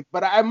topic,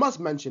 but I must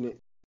mention it.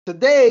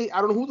 Today, I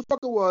don't know who the fuck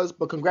it was,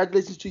 but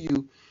congratulations to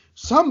you.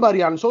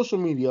 Somebody on social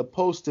media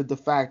posted the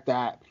fact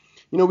that,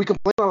 we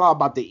complain a lot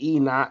about the E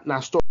not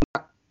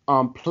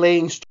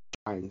playing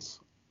storylines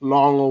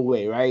long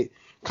away, right?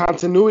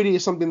 Continuity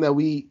is something that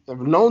we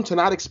have known to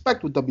not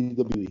expect with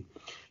WWE.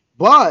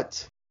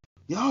 But,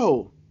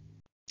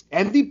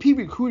 MVP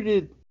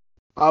recruited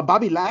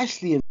Bobby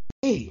Lashley in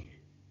May.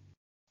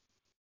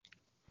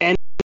 And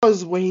it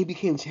was when he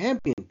became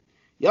champion.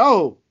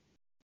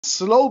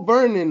 Slow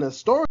burn in the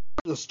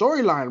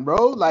storyline,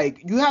 bro.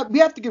 Like we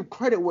have to give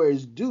credit where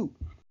it's due.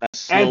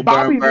 And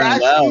Bobby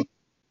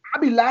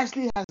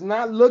Lashley has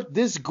not looked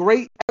this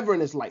great ever in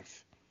his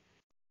life.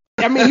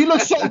 I mean, he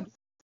looks so good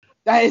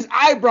that his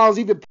eyebrows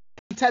even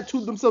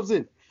tattooed themselves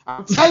in.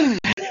 I'm telling you,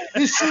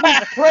 this shit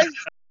is crazy.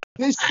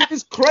 This shit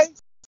is crazy.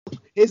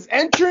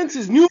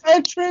 His new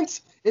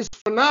entrance is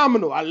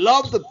phenomenal. I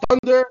love the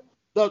thunder,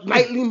 the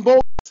lightning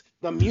bolts,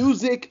 the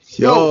music.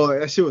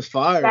 That shit was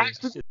fire.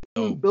 That's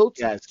being built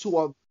to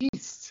a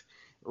beast.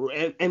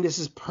 And this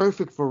is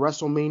perfect for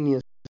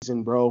WrestleMania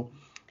season, bro.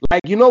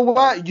 Like, you know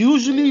what?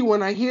 Usually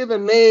when I hear the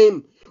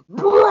name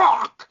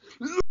Brock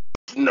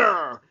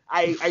Lesnar,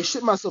 I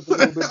shit myself a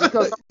little bit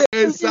because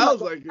It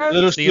sounds like it. A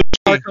little CMC.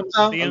 comes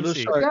out. CMC. A little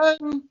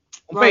shark. again,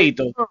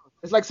 Feito.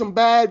 it's like some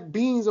bad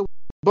beans.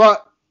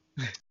 But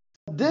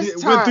this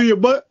It went through time, your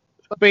butt.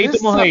 Feito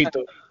this time,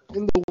 mojito.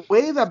 in the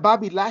way that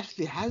Bobby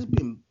Lashley has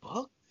been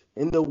booked,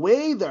 in the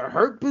way the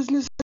Hurt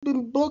Business has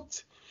been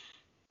booked,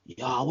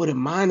 I wouldn't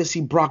mind to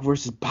see Brock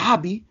versus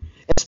Bobby,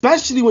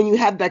 especially when you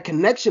had that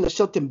connection of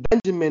Shelton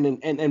Benjamin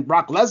and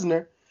Brock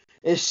Lesnar.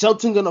 Is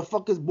Shelton gonna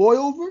fuck his boy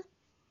over?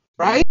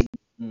 Right?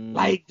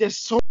 Like, there's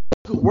so much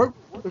good work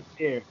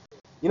there.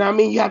 You know what I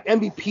mean? You have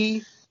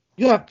MVP,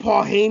 you have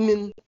Paul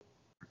Heyman.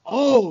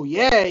 Oh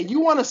yeah, you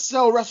want to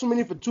sell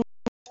WrestleMania for 2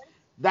 months?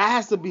 That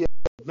has to be an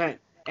event.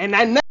 And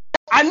I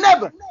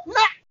never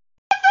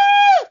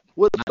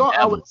would have thought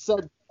I would have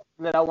said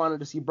that I wanted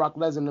to see Brock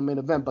Lesnar in the main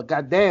event, but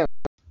goddamn,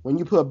 when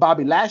you put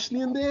Bobby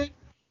Lashley in there,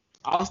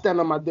 I'll stand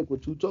on my dick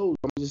with 2 toes.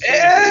 I'm just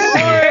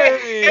saying.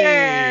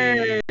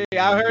 Hey!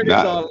 I heard it's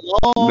a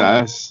long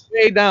That's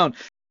way down.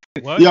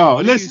 What? yo.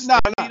 What did Listen, you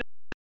nah.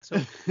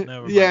 say?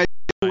 Never mind. Yeah,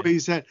 what he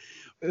said.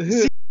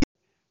 See,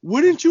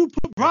 wouldn't you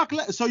put Brock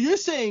Lesnar? So you're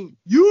saying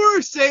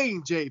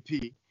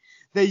JP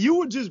that you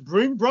would just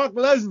bring Brock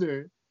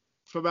Lesnar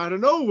from out of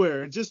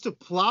nowhere just to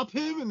plop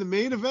him in the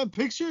main event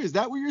picture? Is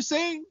that what you're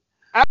saying?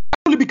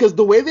 Because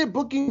the way they're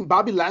booking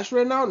Bobby Lashley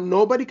right now,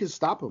 nobody can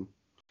stop him.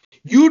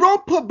 You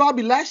don't put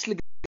Bobby Lashley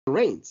against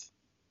Reigns.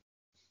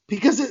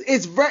 Because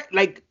it's very,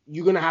 like,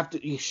 you're going to have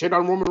to shit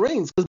on Roman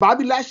Reigns. Because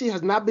Bobby Lashley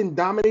has not been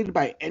dominated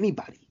by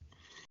anybody.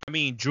 I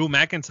mean, Drew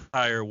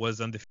McIntyre was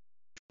undefeated.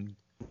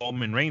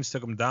 Roman Reigns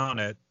took him down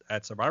at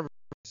Survivor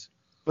Series.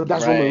 But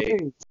that's Right. Roman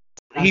Reigns.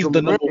 That's He's the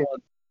Roman number Reigns. one.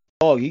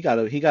 Oh, he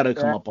gotta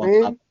come up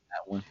on top of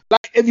that one.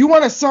 Like, if you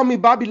want to sell me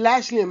Bobby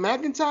Lashley and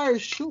McIntyre,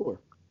 sure.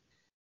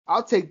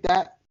 I'll take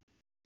that.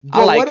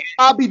 But like what did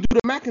Bobby do to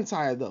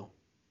McIntyre, though?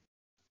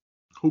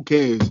 Who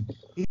cares?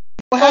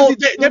 Oh,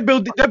 they're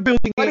building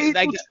What did he it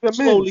like do to the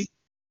slowly. Miz?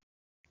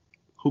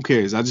 Who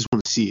cares? I just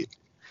want to see it.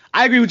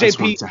 I agree with I just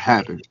want JP. it to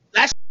happen.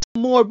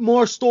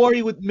 More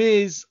story with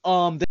Miz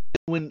than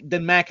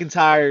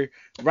McIntyre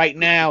right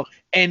now.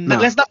 And No.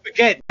 let's not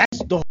forget, that's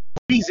the whole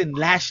reason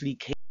Lashley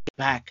came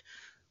back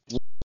to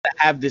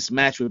have this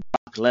match with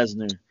Brock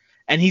Lesnar.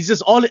 And he's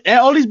just all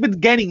he's been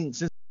getting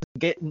since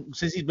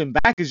he's been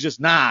back is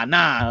just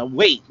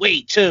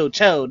wait, chill.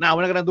 Nah,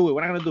 we're not gonna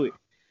do it.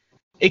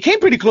 It came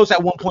pretty close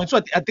at one point, so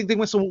I think they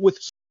went with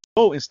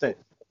Joe instead.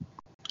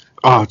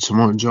 Oh,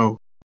 Samoa Joe.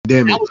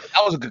 Damn it.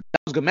 That was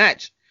a good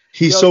match.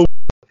 He's Yo,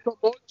 so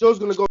Joe's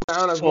going to go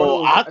down as one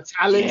of those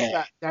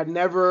talents that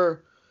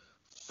never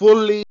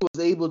fully was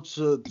able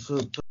to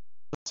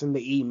in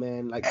the E,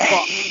 man. Like,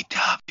 fuck.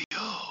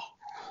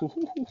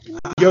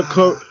 your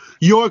career.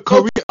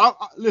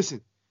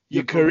 Listen,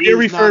 Your career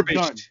career's not refurbished.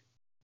 done.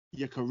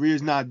 Your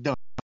career's not done.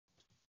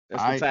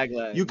 That's the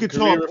tagline. You can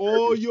talk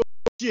all your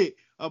shit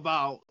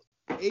about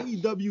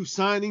AEW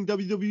signing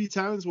WWE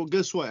talents. Well,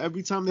 guess what?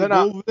 Every time they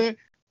go over there,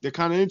 they're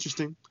kind of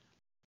interesting.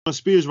 Sean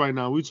Spears right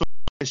now. We talking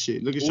that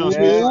shit. Look at Sean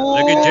Spears.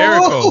 Look at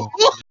Jericho.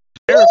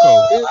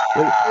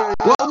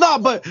 Well, no,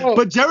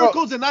 but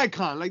Jericho's an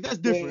icon. Like, that's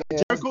different.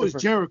 Jericho is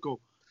Jericho.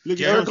 Look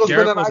at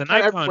Jericho's an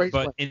icon,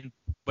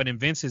 but in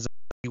Vince's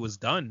he was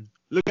done.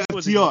 Look at he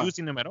wasn't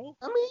using them at all.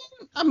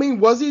 I mean,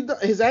 was he?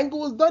 His ankle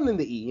was done in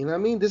the E. You know what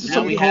I mean? This is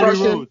something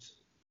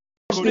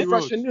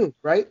fresh and new,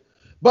 right?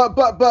 But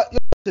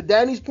to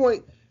Danny's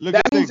point,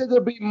 that means that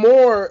there'll be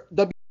more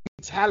WWE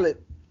talent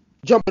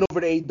jumping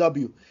over to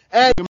AEW.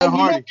 And you know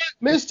what,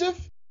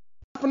 Mischief,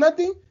 for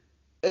nothing,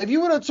 if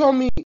you would have told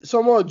me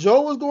Samoa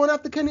Joe was going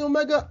after Kenny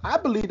Omega, I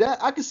believe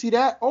that. I could see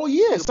that. Oh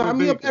yeah, sign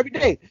me up every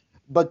day.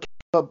 But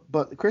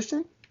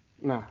Christian,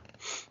 nah.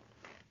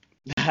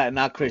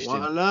 Not Christian.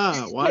 Why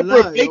not?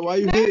 Why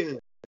you hating?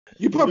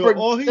 You put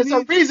there's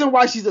a reason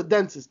why she's a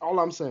dentist. All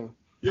I'm saying.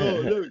 Yo,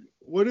 look.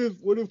 What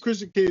if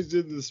Christian Cage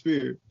did the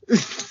spear?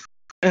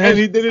 And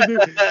he didn't do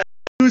it.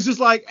 He was just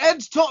like,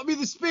 Edge taught me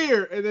the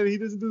spear, and then he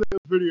doesn't do that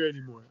video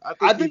anymore.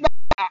 I think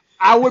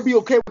I would be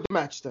okay with the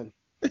match then.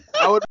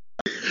 I would.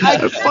 I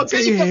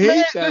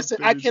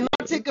cannot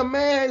take a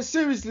man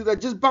seriously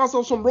that just bounced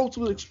off some ropes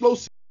with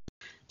explosives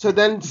to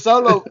then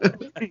solo.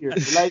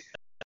 Like,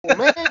 oh,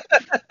 man,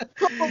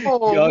 come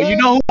on, yo, man. You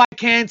know who I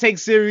can take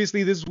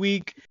seriously this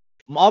week?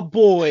 My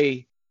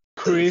boy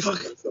Chris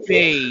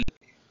Bay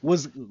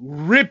was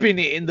ripping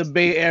it in the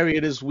Bay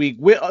Area this week.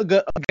 We're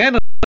again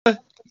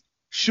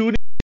shooting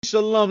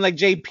shalom, like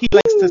JP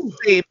likes to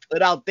say,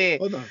 put out there.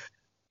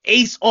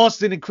 Ace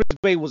Austin and Chris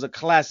Bay was a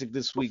classic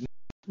this week.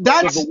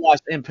 That's a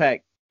watched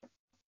Impact.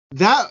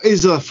 That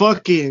is a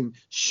fucking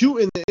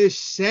shooting the ish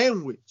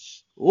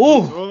sandwich.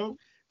 Ooh.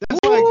 That's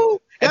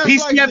and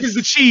PCF is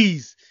the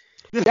cheese.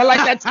 Y'all like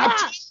that top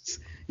cheese?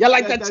 Y'all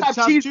like that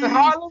top cheese in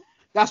Harlem?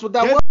 That's what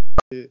that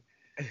was.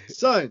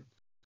 Son,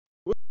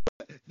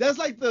 that's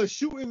like the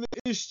shooting the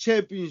ish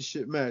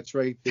championship match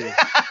right there.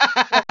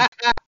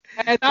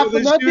 And not for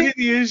nothing,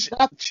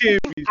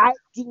 I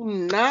do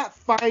not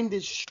find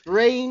it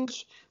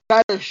strange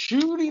that a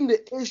shooting the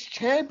ish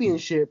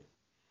championship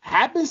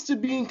happens to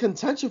be in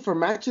contention for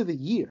match of the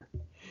year,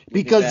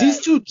 because these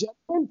two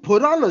gentlemen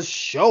put on a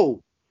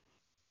show.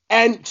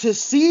 And to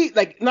see,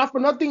 like, not for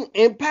nothing,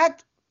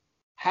 Impact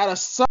had a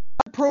solid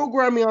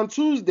programming on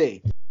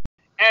Tuesday.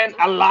 And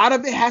a lot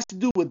of it has to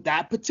do with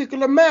that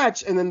particular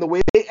match and then the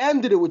way they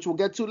ended it, which we'll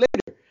get to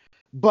later.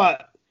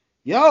 But,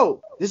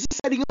 yo, this is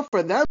setting up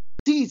for them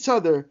to see each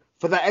other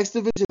for the X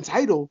Division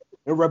title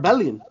in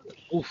Rebellion.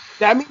 Oof.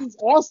 That means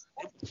also,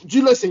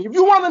 listen, if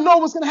you want to know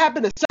what's going to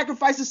happen at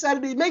Sacrifices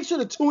Saturday, make sure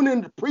to tune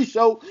in to the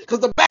pre-show, because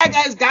the bad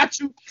guys got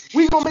you.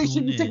 We're going to make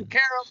sure you're taken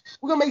care of.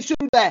 We're going to make sure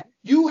that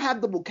you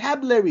have the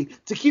vocabulary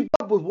to keep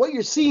up with what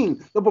you're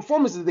seeing, the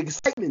performances, the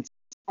excitement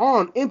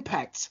on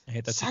Impact. I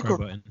hit that subscribe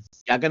button.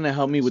 Y'all going to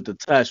help me with the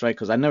test, right?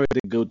 Because I never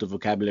did good with the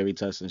vocabulary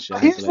test and shit.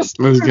 Here's the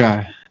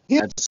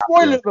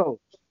spoiler, though.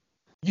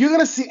 You're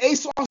going to see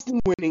Ace Austin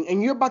winning,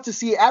 and you're about to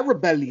see it at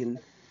Rebellion.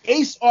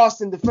 Ace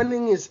Austin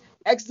defending his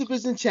X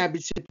Division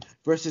Championship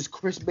versus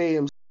Chris Bay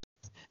himself.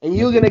 And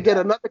you're going to get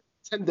another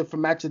contender for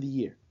match of the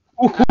year.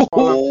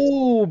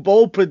 Ooh,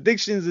 bold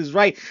predictions is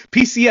right.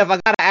 PCF, I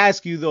got to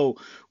ask you, though,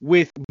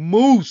 with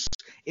Moose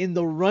in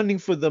the running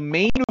for the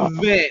main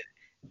event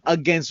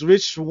against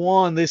Rich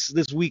Swann this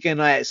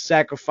weekend at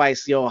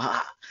Sacrifice, yo,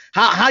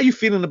 how you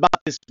feeling about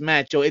this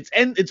match, yo?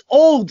 It's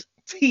old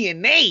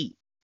TNA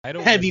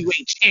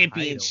heavyweight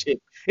championship.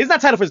 It's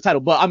not title for his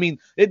title, but I mean,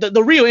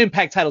 the real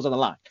Impact title's on the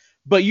line.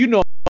 But you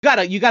know,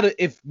 you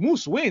gotta. If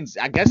Moose wins,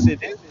 I guess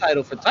it is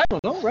title for title,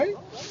 no, right?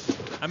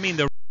 I mean,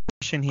 the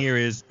question here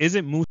is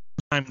it Moose's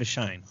time to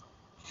shine?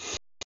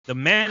 The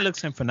man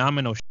looks in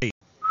phenomenal shape.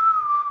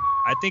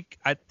 I think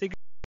it's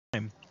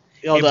time.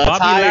 Yo, the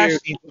attire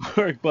needs to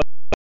work, but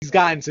he's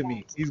gotten to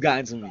me.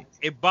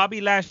 If Bobby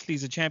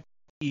Lashley's a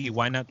champion,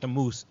 why not the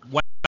Moose?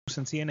 Why not Moose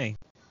in TNA?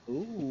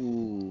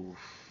 Ooh,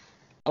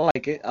 I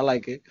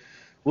like it.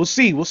 We'll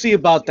see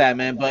about that,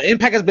 man. But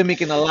Impact has been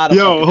making a lot of.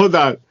 Yo, hold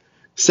on.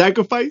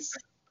 Sacrifice.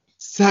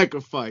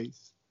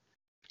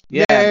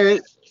 Yeah. Man,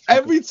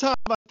 every time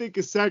I think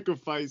of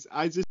Sacrifice,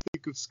 I just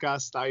think of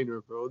Scott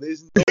Steiner, bro.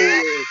 There's no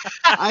way.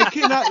 I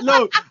cannot.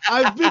 Look,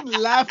 I've been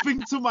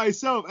laughing to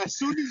myself. As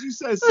soon as you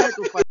said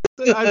Sacrifice,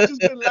 I've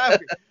just been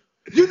laughing.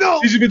 You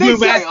know, they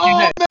say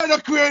all men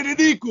are created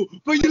equal.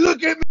 But you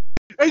look at me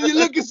and you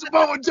look at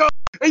Samoa Joe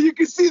and you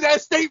can see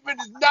that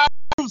statement is not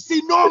true.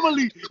 See,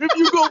 normally, if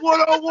you go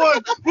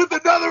one-on-one with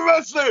another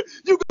wrestler,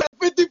 you got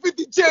a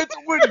 50-50 chance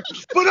of winning.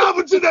 But I'm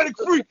a genetic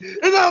freak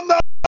and I'm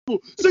not.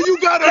 So you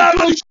got a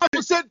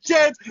 25%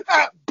 chance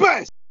at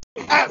best.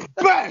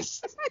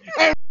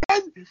 And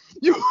then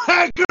you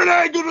add Kurt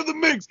Angle to the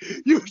mix.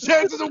 Your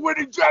chances of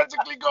winning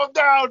drastically go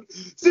down.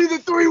 See the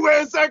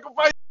three-way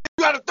Sacrifice.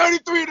 You got a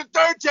 33 and a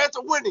third chance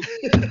of winning.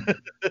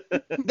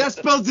 That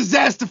spells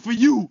disaster for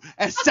you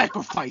at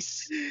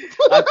Sacrifice.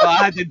 I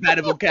thought I did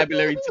bad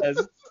vocabulary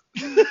test.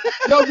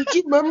 Yo, did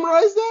you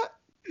memorize that?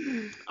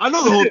 I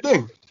know the whole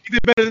thing. He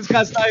did better than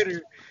Scott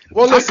Steiner.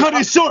 Well, I listen, cut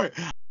it short.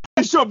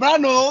 But I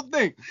know the whole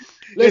thing.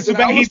 listen,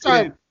 Yeah, I was he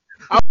trying did.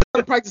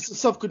 to practice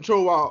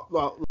self-control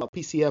while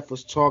PCF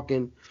was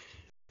talking.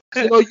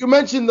 So, you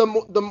mentioned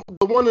the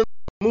one in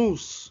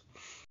Moose,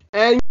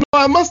 and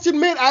I must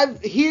admit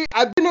I've been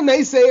a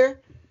naysayer.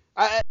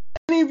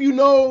 Any of you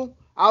know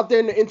out there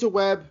in the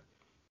interweb,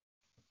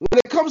 when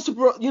it comes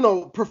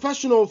to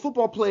professional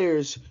football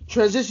players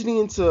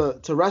transitioning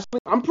into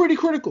wrestling, I'm pretty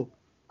critical.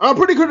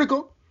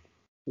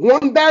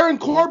 One Baron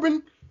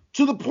Corbin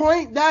to the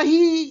point that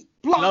he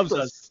blocked Loves us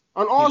us.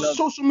 on all He loves-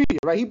 social media,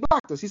 right? He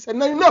blocked us. He said,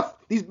 "Not enough.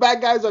 These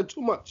bad guys are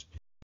too much."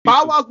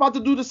 Bow Wow's about to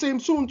do the same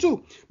soon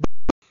too.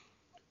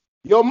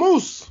 Yo,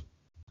 Moose,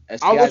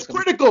 I was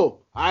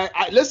critical.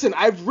 I listen.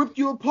 I've ripped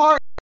you apart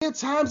many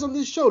times on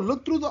this show.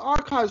 Look through the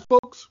archives,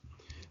 folks.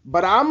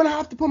 But I'm gonna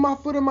have to put my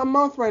foot in my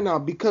mouth right now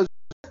because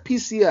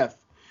PCF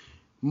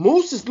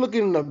Moose is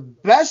looking in the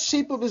best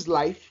shape of his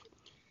life.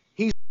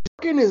 He's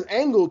working his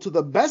angle to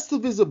the best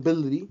of his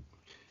ability,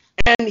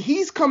 and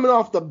he's coming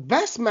off the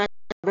best match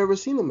I've ever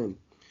seen him in.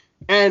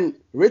 And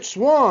Rich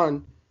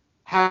Swann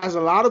has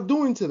a lot of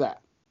doing to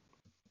that.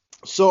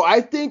 So I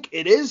think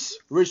it is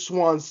Rich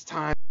Swann's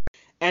time,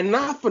 and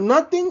not for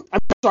nothing. I'm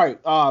sorry,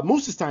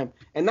 Moose's time,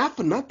 and not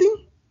for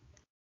nothing.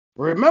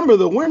 Remember,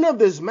 the winner of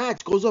this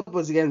match goes up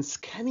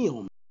against Kenny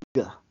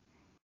Omega.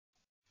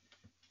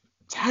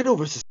 Title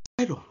versus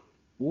title.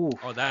 Ooh.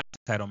 Oh, that's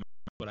the title,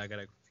 but I got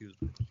confused.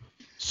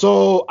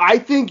 So I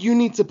think you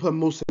need to put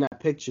Moose in that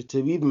picture to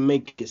even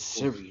make it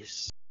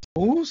serious.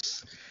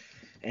 Moose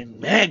and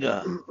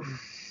Mega.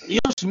 You know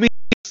what I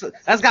mean?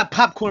 That's got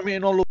popcorn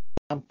written all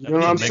over. You know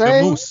what I'm Mega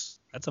saying? Moose.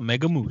 That's a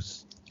mega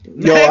moose.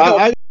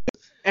 Yo,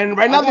 And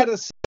right now, gotta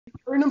he's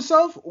hurting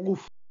himself.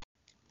 Oof.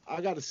 I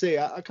gotta say,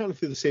 I kind of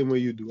feel the same way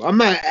you do. I'm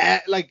not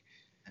like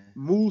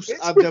Moose.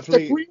 It's I've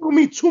definitely. agreeing with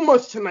me too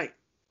much tonight.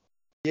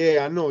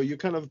 Yeah, I know you're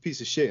kind of a piece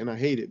of shit, and I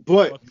hate it.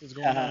 But What is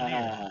going on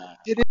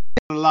here?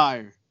 I'm a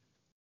liar.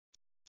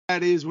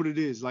 That is what it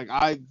is. Like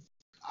I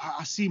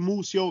see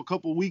Moose a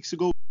couple weeks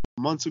ago,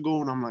 months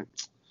ago, and I'm like,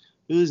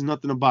 there's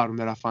nothing about him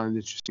that I find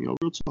interesting.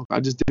 Real talk.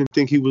 I just didn't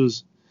think he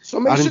was. So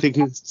make I sure didn't think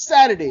to watch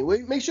Saturday.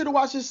 Make sure to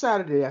watch this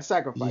Saturday at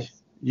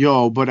Sacrifice.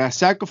 Yo, but at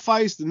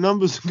Sacrifice, the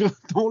numbers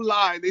don't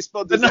lie. They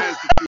spelled this ass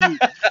to me.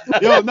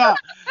 Yo, nah.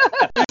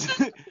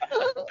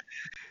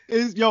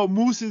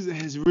 Moose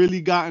has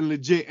really gotten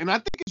legit. And I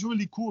think it's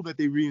really cool that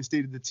they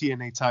reinstated the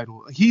TNA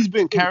title. He's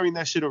been carrying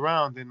that shit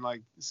around and,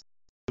 like,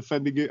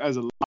 defending it as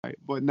a lie.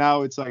 But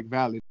now it's, like,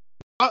 valid.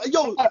 But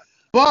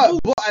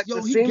at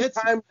the same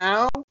time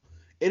now,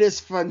 it is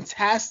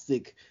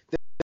fantastic that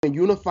it's a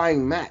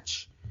unifying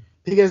match.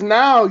 Because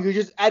now you're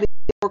just adding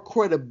more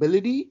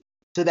credibility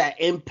to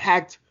that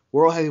Impact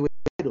World Heavyweight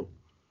title.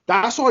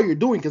 That's all you're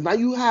doing, because now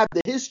you have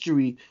the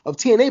history of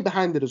TNA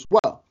behind it as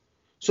well.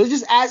 So it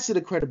just adds to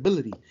the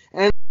credibility.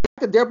 And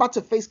they're about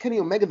to face Kenny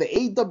Omega, the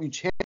AEW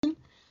champion.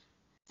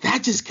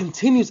 That just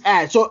continues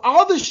add. So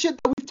all the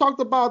shit that we've talked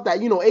about,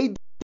 that, AEW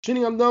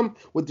shitting on them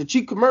with the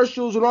cheap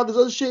commercials and all this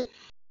other shit,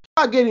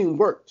 not getting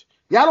worked.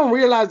 Y'all don't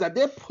realize that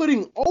they're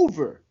putting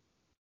over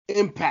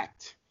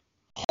Impact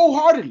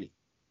wholeheartedly.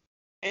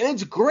 And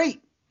it's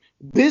great.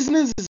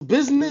 Business is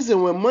business,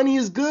 and when money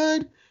is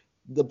good,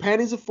 the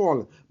panties are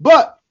falling.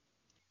 But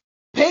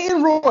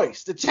Peyton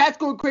Royce, the chat's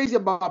going crazy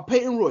about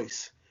Peyton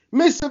Royce.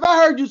 Miss, if I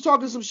heard you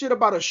talking some shit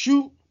about a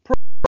shoot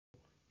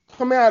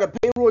coming out of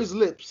Peyton Royce's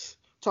lips,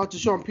 talk to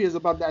Sean Pierce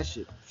about that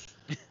shit.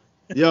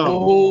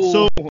 Yo,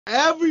 so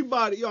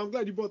everybody, I'm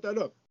glad you brought that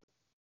up.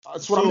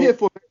 That's what I'm here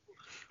for.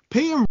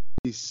 Peyton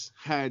Royce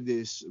had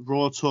this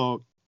Raw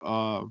Talk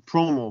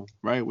promo,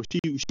 right, where she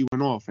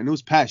went off, and it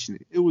was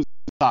passionate. It was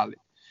solid.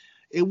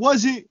 It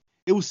was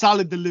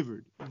solid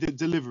delivery.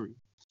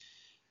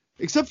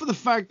 Except for the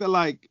fact that,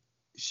 like,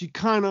 she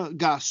kind of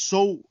got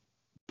so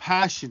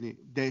passionate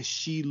that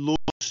she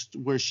lost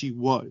where she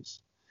was,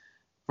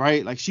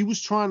 right? Like, she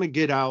was trying to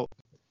get out.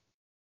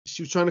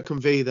 She was trying to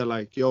convey that,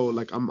 like, yo,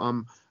 like,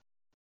 I'm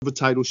a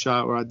title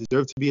shot, or I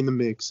deserve to be in the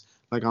mix.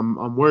 Like,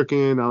 I'm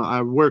working.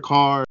 I work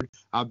hard.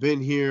 I've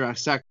been here. I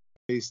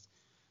sacrificed.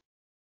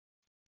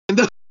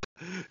 And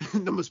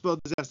I'm gonna spell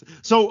disaster.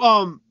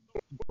 So,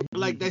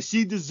 like, that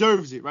she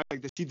deserves it, right?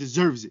 Like, that she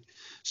deserves it.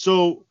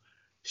 So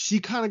she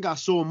kind of got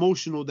so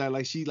emotional that,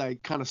 like, she,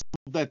 like, kind of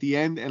stumbled at the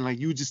end, and, like,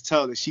 you just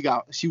tell that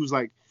she was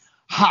like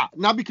hot,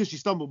 not because she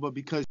stumbled, but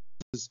because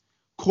she was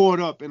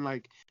caught up, and,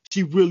 like,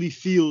 she really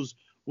feels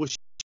what she's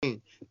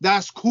saying.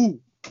 That's cool,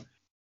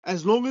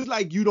 as long as,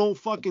 like, you don't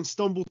fucking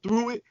stumble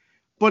through it.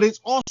 But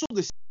it's also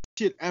the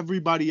shit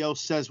everybody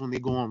else says when they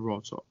go on Raw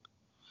Talk.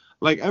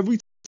 Like, every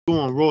time they go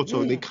on Raw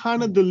Talk, they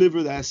kind of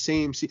deliver that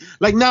same scene.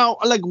 Like, now,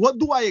 like, what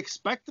do I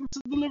expect them to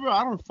deliver?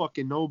 I don't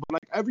fucking know. But,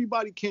 like,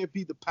 everybody can't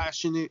be the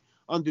passionate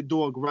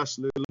underdog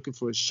wrestler looking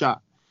for a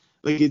shot.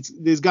 Like,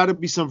 there's got to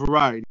be some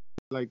variety.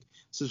 Like,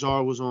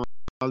 Cesaro was on,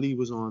 Ali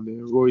was on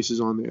there, Royce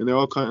is on there, and they're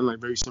all kind of, like,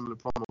 very similar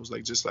promos.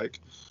 Like, just like,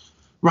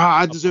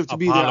 right, I deserve to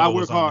be there. I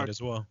work hard.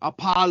 As well.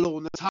 Apollo,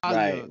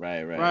 Natalia,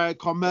 right,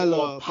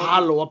 Carmella,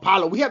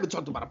 Apollo. We haven't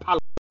talked about Apollo.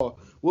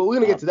 Well, we're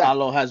gonna get to that.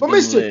 Apollo has been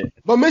lit.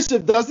 But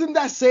Mischief, doesn't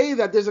that say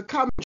that there's a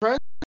common trend?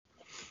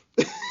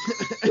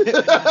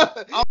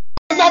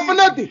 Not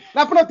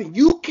for nothing.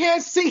 You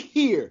can't sit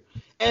here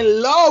and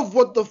love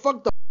what the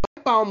fuck the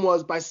bomb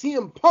was by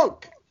CM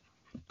Punk,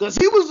 because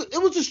it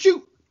was a shoot.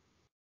 You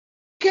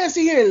can't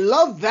sit here and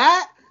love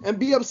that and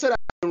be upset at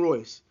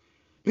Royce,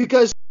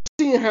 because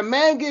seeing her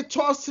man get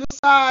tossed to the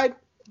side,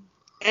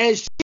 and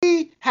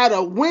she had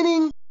a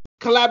winning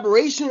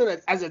collaboration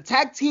as a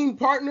tag team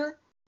partner,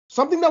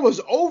 something that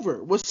was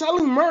over, was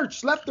selling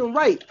merch left and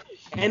right,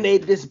 and they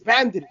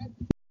disbanded it.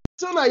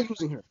 Still not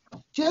using her.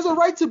 She has a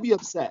right to be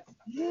upset.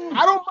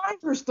 I don't mind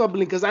her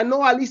stumbling because I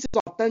know at least it's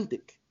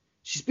authentic.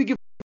 She's speaking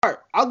from her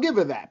heart. I'll give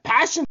her that.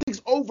 Passion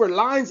takes over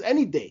lines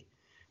any day.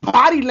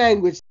 Body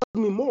language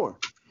tells me more.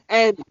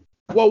 And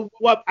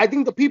what I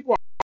think the people are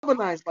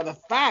galvanized by the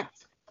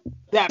fact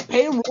that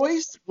Peyton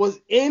Royce was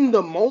in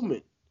the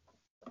moment.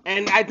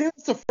 And I think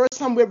it's the first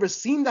time we've ever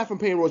seen that from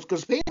Peyton Royce,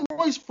 because Peyton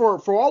Royce,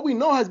 for all we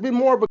know, has been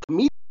more of a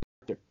comedian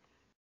actor.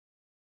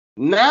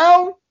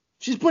 Now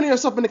she's putting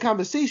herself in the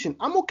conversation.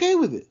 I'm okay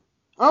with it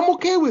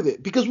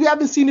because we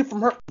haven't seen it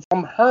from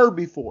her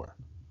before.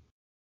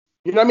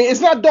 You know what I mean? It's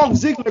not Dolph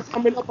Ziggler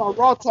coming up on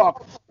Raw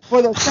Talk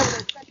for the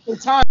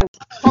second time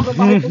talking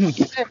about his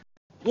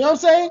You know what I'm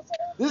saying?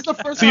 This is the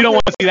first. So you don't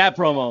want to see that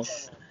promo?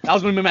 That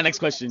was going to be my next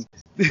question.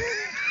 You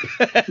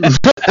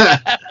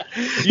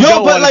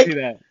don't want to see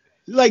that.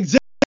 Like,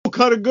 Ziggler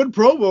cut a good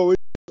promo.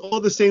 It's all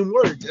the same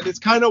words, and it's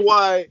kind of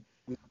why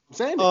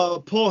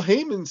Paul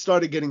Heyman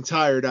started getting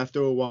tired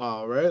after a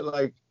while, right?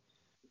 Like,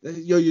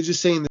 yo, you're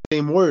just saying the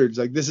same words.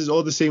 Like, this is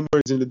all the same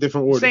words in a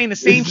different order. Saying the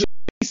same shit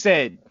he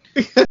said.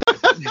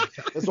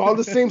 It's all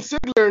the same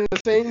Ziggler in the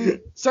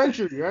same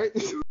century, right?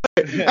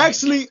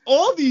 Actually,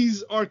 all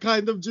these are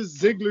kind of just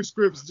Ziggler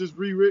scripts, just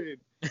rewritten.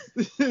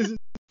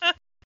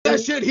 That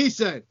shit he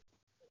said.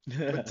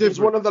 It's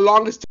one of the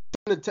longest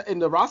in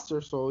the roster,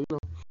 so you know.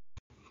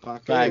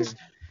 Facts.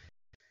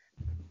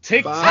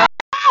 TikTok.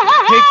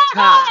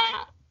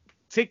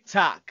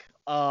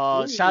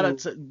 Shout out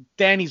to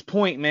Danny's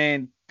point,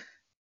 man.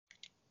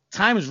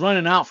 Time is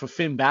running out for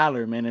Finn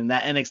Balor, man, in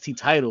that NXT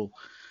title.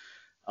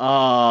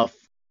 Hell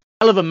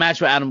of a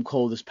match with Adam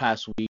Cole this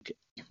past week.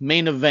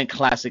 Main event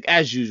classic,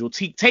 as usual.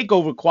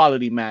 Takeover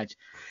quality match.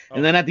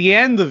 And then at the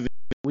end of it,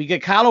 we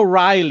get Kyle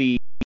O'Reilly.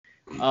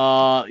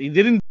 He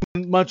didn't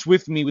do much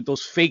with me with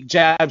those fake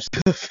jabs.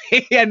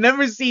 I've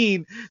never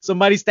seen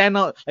somebody stand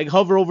out, like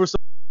hover over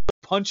someone,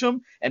 punch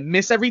him, and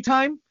miss every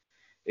time.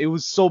 It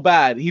was so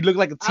bad. He looked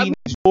like a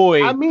teenage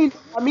boy. I mean,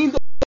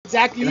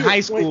 exactly in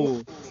high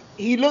school.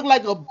 He looked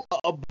like a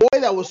boy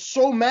that was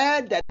so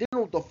mad that didn't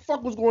know what the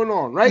fuck was going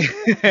on, right?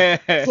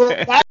 So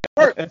that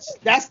works.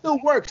 That still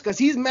works because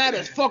he's mad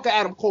as fuck at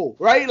Adam Cole,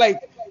 right? Like,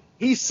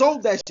 he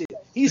sold that shit.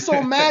 He's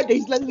so mad that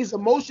he's letting his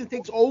emotion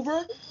takes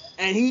over,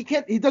 and he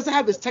doesn't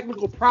have his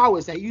technical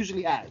prowess that he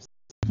usually has.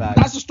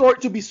 That's a story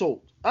to be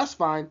sold. That's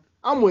fine.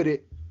 I'm with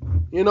it.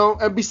 You know,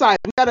 and besides,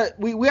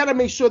 we gotta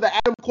make sure that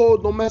Adam Cole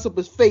don't mess up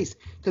his face,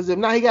 because if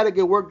not, he gotta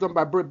get work done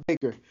by Britt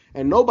Baker,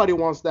 and nobody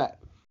wants that.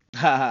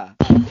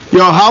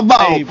 Yo, how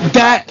about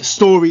that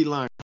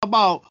storyline? How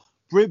about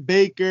Britt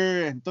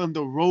Baker and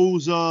Thunder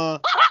Rosa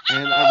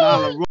and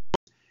Nyla Rose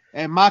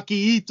and Maki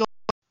Ito?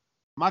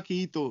 Maki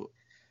Ito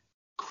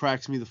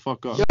cracks me the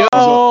fuck up.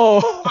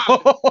 Yo,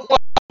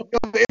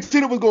 the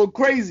internet was going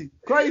crazy.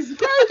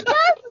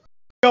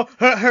 Yo,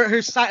 her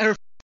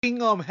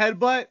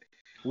headbutt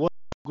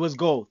was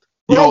gold.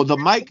 Yo, the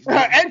mic.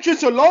 Her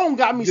entrance alone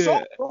got me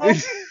so.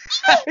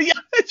 Yeah,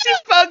 she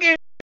fucking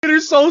hit her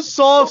so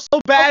soft, so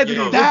bad.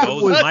 Yo,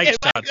 those mic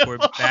shots were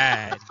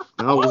bad.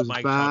 That was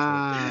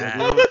bad.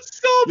 That was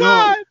so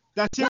bad.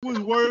 That shit was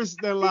worse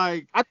than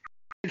like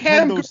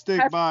Candle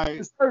stick by.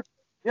 You know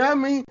what I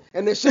mean?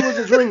 And the shit was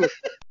just ringing.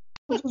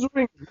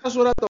 That's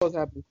what I thought was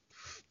happening.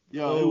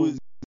 Yo, it was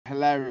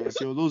hilarious.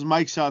 Yo, those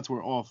mic shots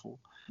were awful.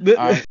 All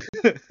right.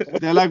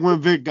 They're like when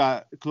Vic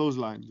got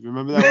clotheslined.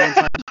 Remember that one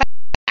time?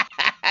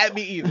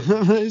 Me either.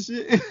 Remember that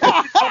shit?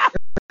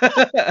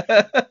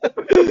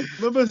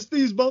 Remember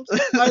Steve's bumps?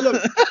 Right,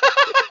 look.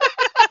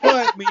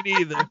 But Me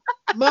neither.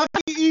 Maki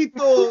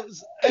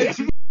Ito's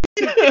execution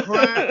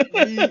cracked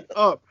me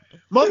up.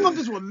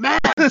 Motherfuckers were mad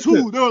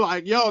too. They were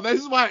like, yo,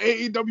 this is why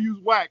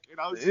AEW's whack. And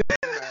I was just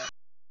mad.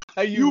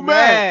 Are you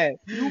mad?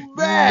 You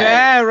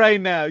mad right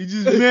now. You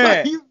just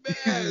mad. You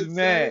mad. You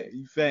mad.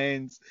 You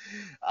fans.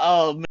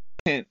 Oh,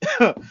 man.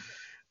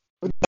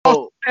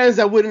 Fans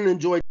that wouldn't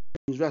enjoy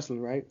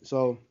wrestling, right?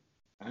 So,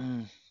 I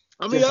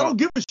mean, I don't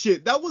give a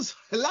shit. That was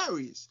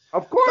hilarious.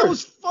 Of course. That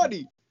was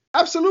funny.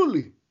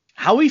 Absolutely.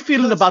 How are we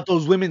feeling about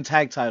those women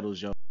tag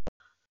titles, yo?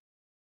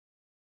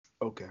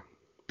 Okay.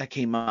 That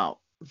came out.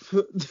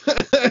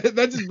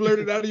 That just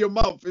blurted out of your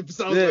mouth. It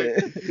sounds like.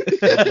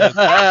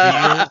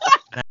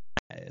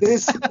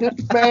 This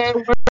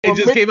man. It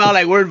just came out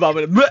like word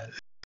vomit.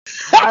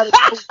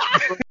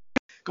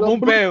 Come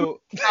on, peo.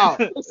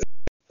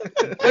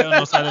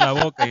 No sale la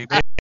boca.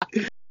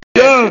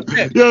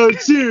 Yo,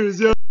 cheers.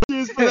 Yo,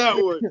 cheers for that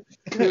one.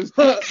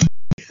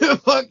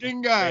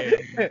 Fucking guy.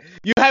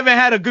 You haven't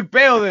had a good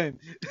bail then.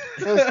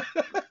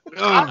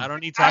 I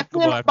don't need to talk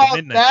feel about after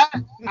midnight. that.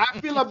 I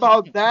feel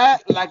about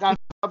that like I feel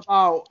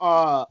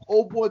about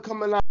old boy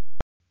coming out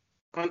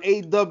on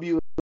AW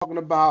talking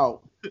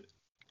about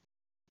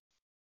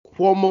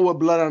Cuomo with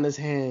blood on his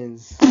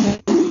hands.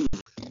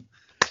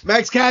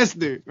 Max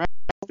Caster. Right?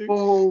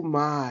 Oh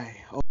my.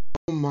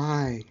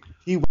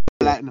 He went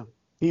Platinum.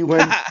 He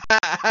went.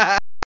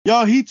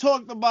 Yo, he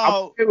talked I'm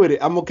about. okay with it.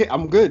 I'm okay.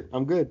 I'm good.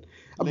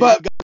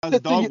 But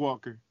dog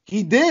walker.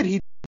 He did. He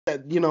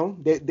said, I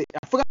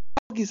forgot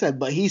what he said,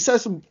 but he said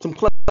some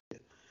clever.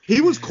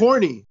 He was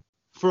corny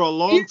for a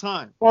long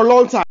time. For a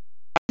long time.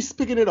 He's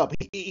picking it up.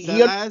 He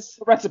had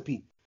the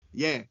recipe.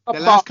 Yeah, the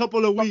last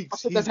couple of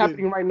weeks. That's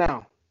happening right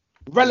now.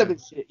 Relevant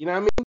shit. You know what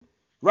I mean?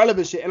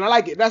 Relevant shit. And I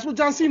like it. That's what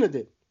John Cena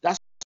did. That's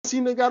what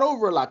Cena got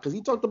over a lot because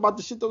he talked about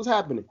the shit that was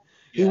happening.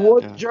 He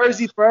wore the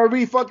jersey for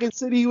every fucking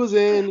city he was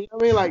in. You know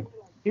what I mean? Like,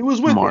 he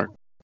was with it.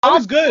 That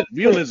was good.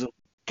 Realism.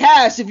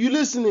 Cash, if you're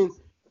listening,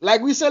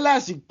 like we said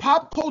last week,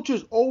 pop culture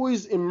is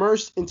always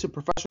immersed into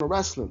professional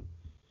wrestling.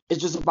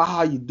 It's just about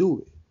how you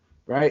do it,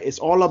 right? It's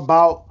all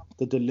about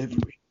the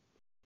delivery.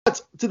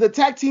 But to the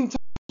tag team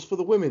titles for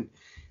the women,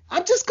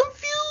 I'm just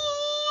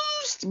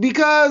confused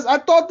because I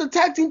thought the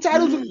tag team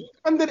titles were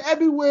funded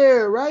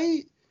everywhere,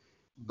 right?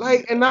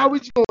 Like, and now we're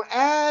just gonna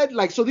add,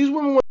 like, so these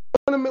women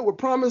were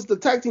promised the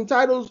tag team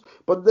titles,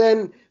 but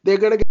then they're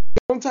gonna get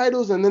their own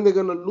titles and then they're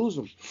gonna lose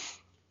them.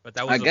 But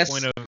that was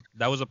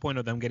a point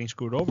of them getting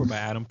screwed over by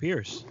Adam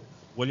Pearce.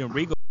 William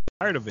Regal was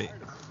tired of it.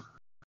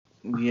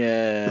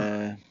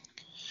 Yeah.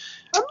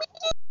 I mean,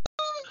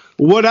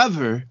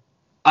 whatever.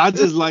 I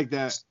just like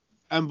that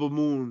Ember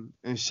Moon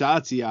and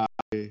Shotzi out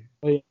here.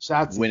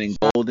 Shotzi. Winning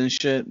gold and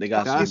shit. They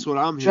got That's what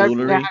I'm hearing.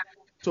 hearing.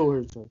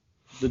 Jewelry.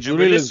 The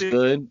jewelry looks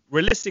good.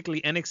 Realistically,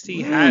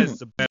 NXT has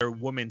the better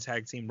women's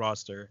tag team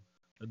roster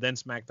than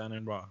SmackDown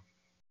and Raw.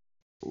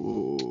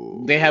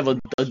 Ooh, They have a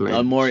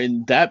more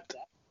in-depth.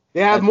 They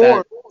have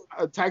more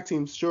tag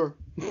teams, sure.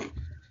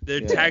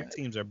 Their tag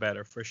teams are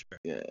better, for sure.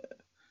 Yeah.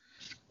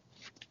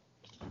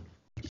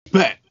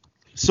 Bet.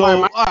 So,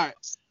 all right.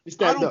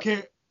 I don't up.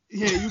 care.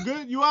 Yeah, you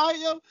good? You all right,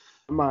 yo?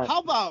 Right. How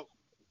about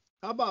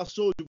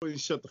Soulja Boy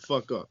shut the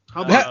fuck up?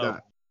 How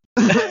about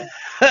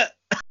that?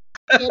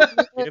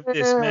 Give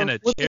this man a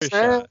chair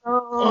shot.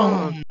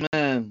 Oh,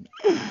 man.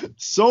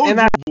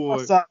 Soulja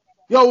Boy.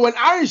 Yo, when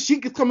Iron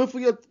Sheik is coming for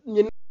you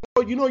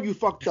know you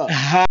fucked up.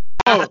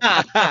 Uncle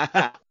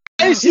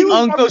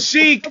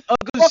Sheik.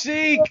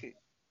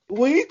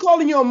 When he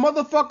calling you a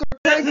motherfucker,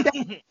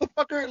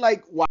 motherfucker,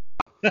 like, wow.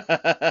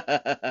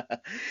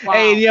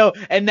 Hey, yo,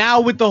 and now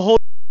with the whole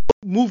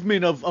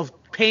movement of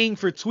paying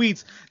for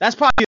tweets, that's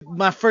probably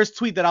my first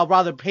tweet that I'll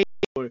rather pay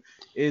for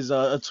is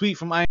a tweet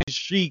from Iron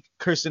Sheik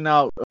cursing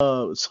out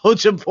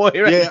Soulja Boy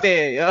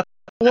there, yo.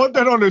 I want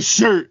that on a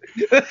shirt.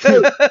 Yo,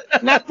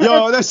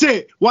 that's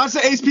it. Watch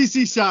the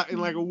HPC shot in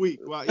like a week.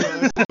 Wow, yo,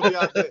 that's gonna be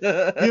out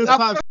there.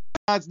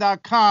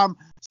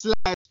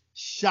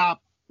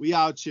 HeelsPopShots.com/shop. We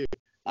out here.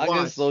 I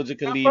guess Soulja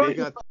can lead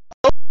it.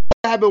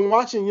 I've been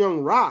watching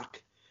Young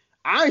Rock.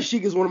 Iron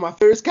Sheik is one of my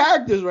favorite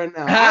characters right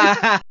now.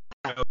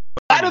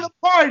 Out of the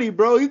party,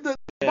 bro. He's the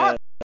you know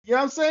what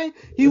I'm saying?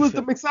 He was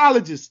the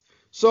mixologist.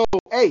 So,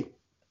 hey,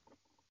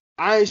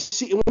 Iron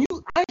Sheik, when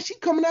Iron Sheik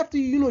coming after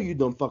you, you know you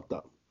done fucked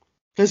up.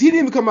 Because he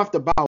didn't even come after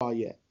Bow Wow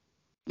yet.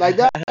 Like,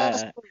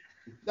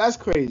 that's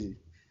crazy.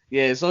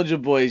 Yeah, Soulja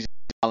Boy is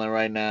calling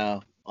right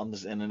now on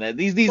this internet.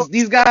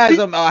 These guys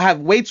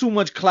have way too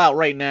much clout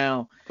right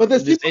now. But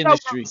there's in this people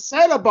industry. that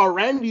said about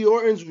Randy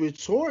Orton's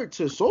retort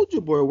to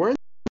Soulja Boy, weren't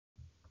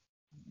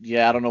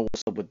Yeah, I don't know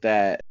what's up with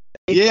that.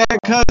 Yeah,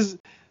 because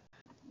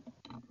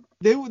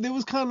there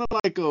was kind of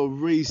like a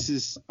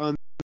racist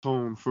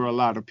undertone for a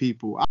lot of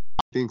people. I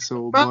think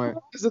so, but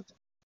is it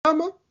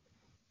drama?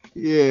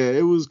 Yeah,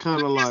 it was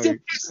kind of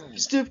like.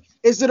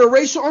 Is it a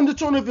racial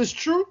undertone if it's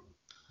true?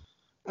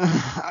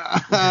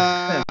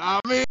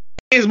 I mean,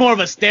 it's more of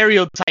a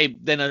stereotype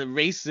than a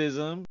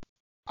racism.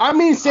 I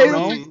mean,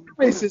 stereotype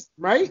racism,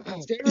 right?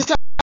 Stereotype.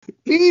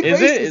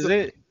 Is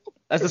it?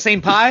 That's the same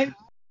pie?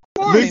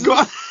 That's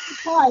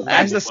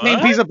the same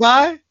piece of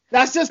pie?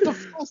 That's just the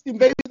frosting,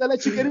 baby, that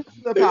let you get into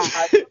the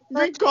pie.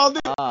 They called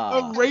it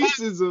a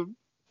racism.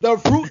 The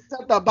fruit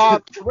at the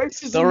bottom.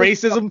 Racism. The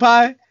racism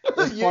pie?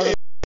 Yeah.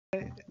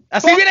 I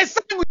see you that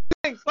sandwich.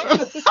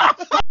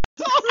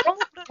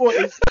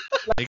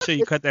 Make sure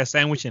you cut that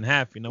sandwich in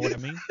half. You know what I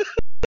mean?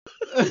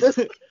 Just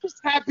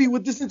happy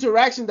with this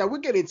interaction that we're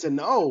getting to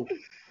know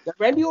that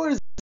Randy Orton is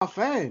a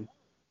fan.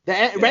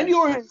 Randy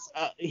Orton,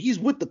 he's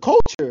with the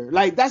culture.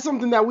 Like, that's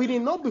something that we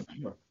didn't know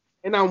before.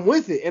 And I'm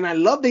with it. And I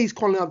love that he's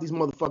calling out these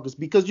motherfuckers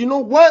because you know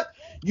what?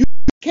 You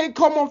can't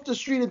come off the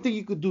street and think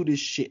you could do this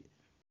shit.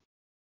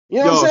 You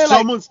know what I'm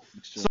saying?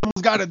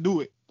 Someone's got to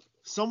do it.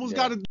 Someone's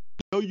got to do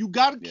it. You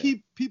got to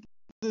keep people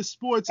in the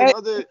sports and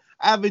other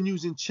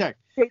avenues in check.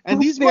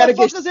 And these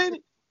motherfuckers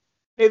ain't.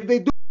 If they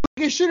do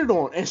get shitted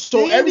on. And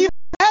so every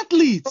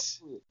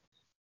athletes.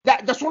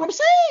 That's what I'm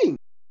saying. You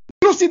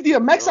don't see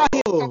DMX out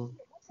here.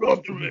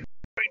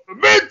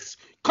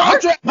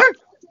 Contract.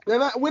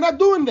 We're not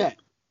doing that.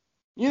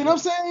 You know what I'm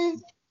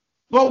saying?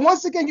 But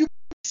once again, you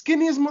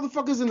skinniest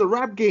motherfuckers in the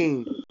rap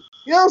game.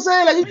 You know what I'm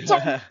saying? Like, you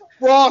talking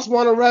Ross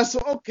want to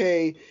wrestle,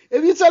 okay.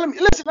 If you tell me,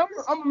 listen,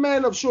 I'm a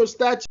man of short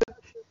stature,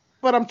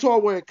 but I'm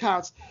tall where it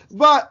counts.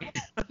 But, you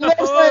know what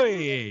I'm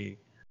saying?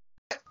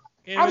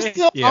 I'm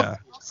still up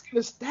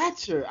the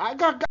stature. I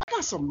got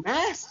some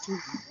mass to me.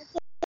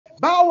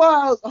 Bow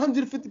Wow is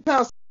 150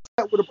 pounds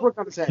with a brick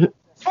on his head.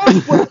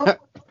 First was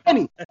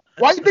 120.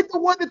 Why you think they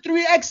won the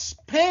 3X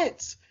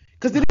pants?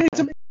 Because they need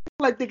to make it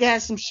look like they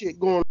had some shit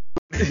going on.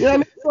 You know what I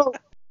mean? So,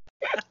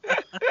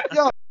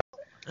 yo,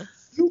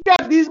 you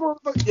got these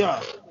motherfuckers. Yo,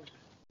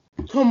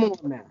 come on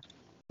now.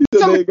 They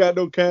ain't got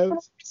no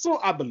calves. So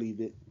I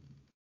believe it.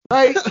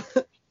 Right?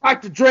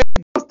 Dr. Dre,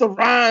 Busta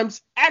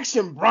Rhymes,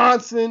 Action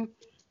Bronson.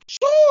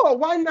 Sure,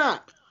 why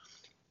not?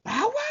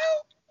 Bow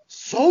Wow?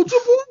 Soulja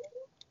Boy?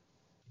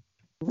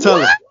 Tell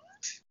him.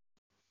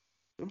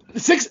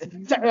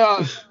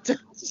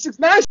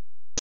 6ix9ine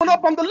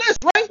up on the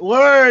list, right?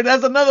 Word,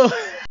 that's another one.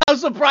 I'm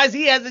surprised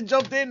he hasn't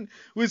jumped in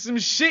with some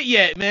shit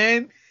yet,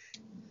 man.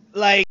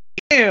 Like,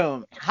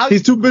 damn.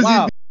 He's too busy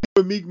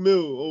with Meek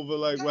Mill over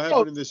like what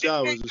happened in the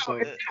showers or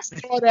something. I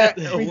saw that.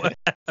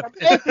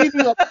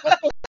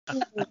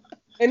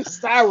 And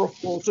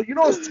styrofoam, so you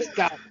know it's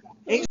takeout.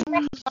 And he's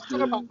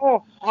talking about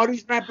all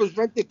these rappers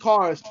rented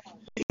cars.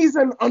 He's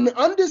an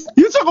undisputed.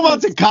 You talking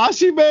about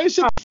Tekashi, man?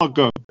 Shut the fuck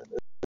up.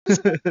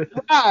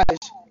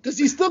 Because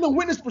he's still in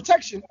witness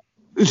protection,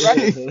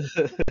 right?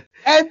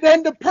 And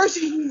then the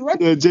person he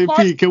rented.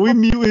 JP, can we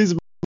mute his?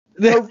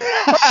 Shut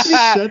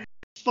the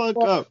fuck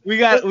up. We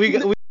got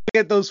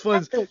get those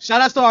funds.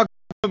 Shout out to our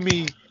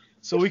me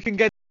so we can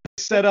get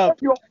set up.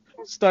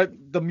 Start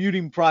the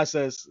muting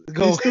process.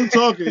 Go. He's still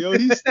talking, yo.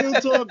 He's still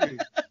talking.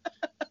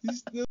 He's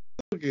still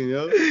talking,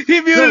 yo. He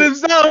muted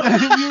himself.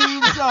 He muted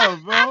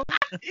himself, bro.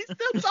 He's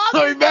still talking.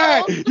 So he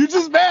mad. You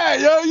just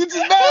mad, yo. You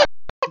just mad.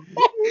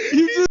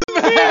 You just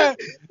mad.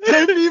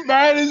 JP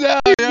mad as hell,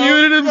 He yo.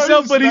 muted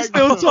himself, but he's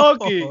still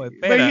talking. Oh,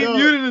 but he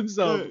muted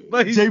himself.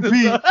 But he's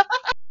JP.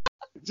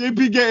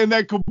 JP getting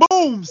that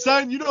kaboom,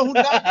 son. You know who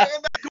not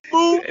getting that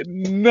kaboom?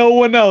 No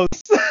one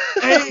else.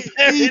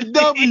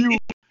 AEW.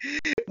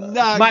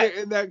 Not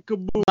getting that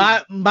kaboom.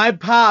 My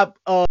pop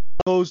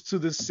goes to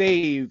the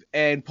save,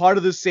 and part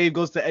of the save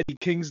goes to Eddie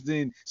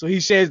Kingston. So he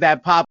shares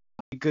that pop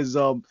because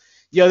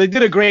they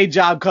did a great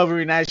job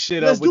covering that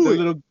shit up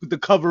with the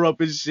cover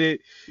up and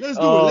shit. Let's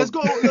do it. Let's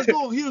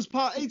go. Here's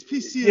pop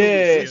HPC.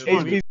 Yeah,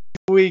 HPC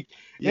week.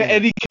 Yeah,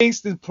 Eddie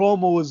Kingston's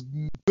promo was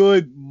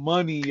good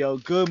money, yo.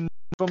 Good money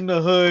from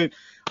the hood.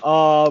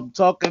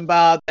 Talking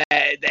about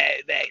that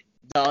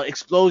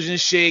explosion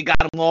shit,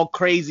 got him all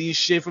crazy and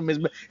shit from his.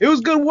 It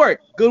was good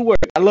work.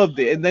 I loved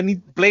it. And then he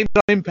blamed it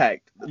on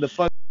Impact. The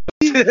fuck.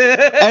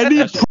 Any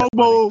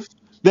promo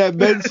that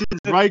mentions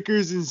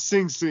Rikers and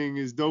Sing Sing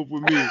is dope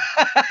with me.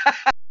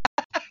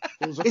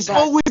 It's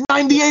always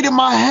 98 in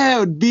my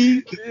head,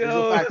 B.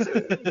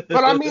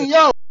 But I mean,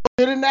 yo,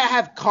 didn't that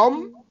have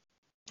come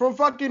from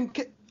fucking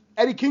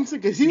Eddie Kingston?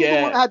 Because he was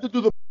the one that had to do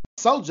the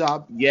sell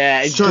job.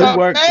 Yeah, it's good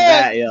work for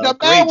that, yo. The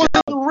man was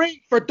in the ring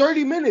for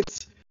 30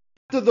 minutes.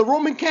 The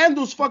Roman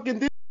candles fucking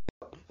did.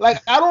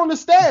 Like, I don't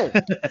understand.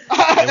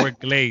 They were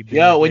glazed.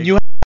 Yo, when you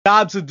have a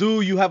job to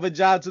do, you have a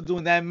job to do,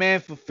 and that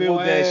man fulfilled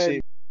that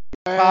shit.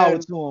 Power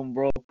to him,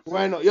 bro.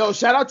 Bueno. Yo,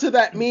 shout out to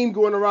that meme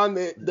going around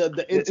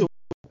the internet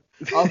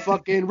of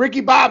fucking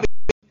Ricky Bobby.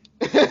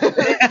 He's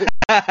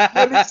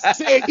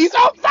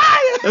on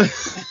fire.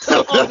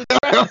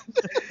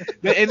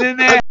 The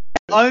internet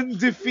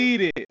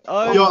undefeated.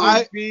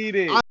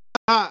 Undefeated.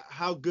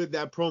 How good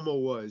that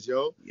promo was,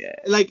 yo. Yeah.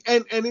 Like,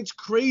 and it's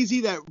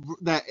crazy that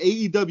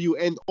AEW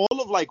and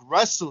all of like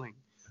wrestling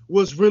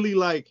was really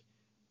like,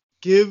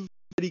 give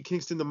Eddie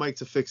Kingston the mic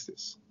to fix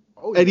this.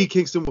 Oh, yeah. Eddie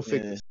Kingston will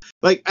fix this.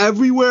 Like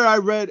everywhere I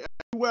went,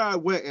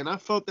 and I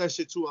felt that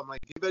shit too. I'm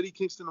like, give Eddie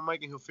Kingston the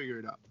mic and he'll figure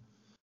it out.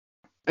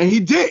 And he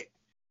did.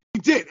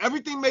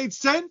 Everything made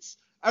sense.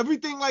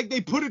 Everything, like, they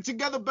put it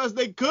together best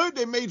they could.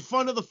 They made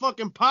fun of the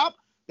fucking pop.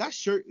 That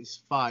shirt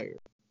is fire.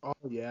 Oh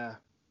yeah.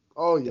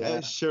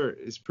 That shirt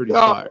is pretty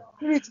fire.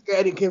 You need to get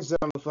Eddie Kingston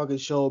on the fucking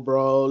show,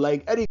 bro.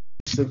 Like, Eddie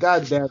Kingston,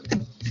 goddamn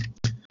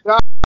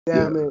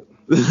it.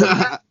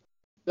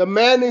 The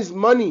man is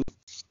money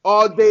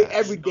all day,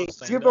 every day.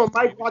 Give him a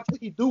mic, watch what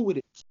he do with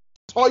it.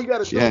 That's all you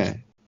gotta do.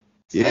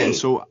 Yeah.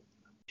 So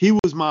he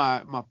was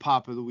my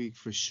pop of the week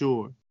for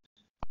sure.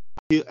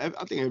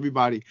 I think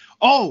everybody.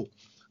 Oh,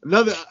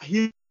 another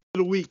hero of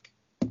the week.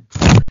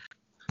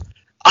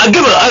 I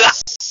give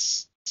it.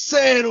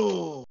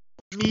 Cero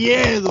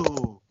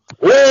Miedo.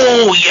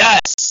 Oh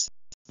yes.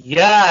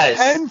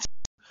 And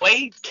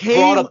Wait,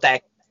 brought up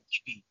that.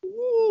 He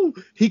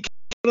came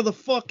out of the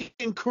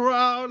fucking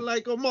crowd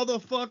like a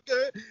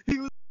motherfucker. He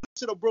was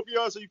should have broke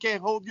your arm so you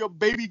can't hold your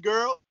baby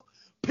girl.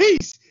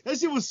 Peace. That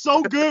shit was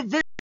so good.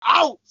 Vic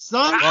out,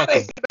 son.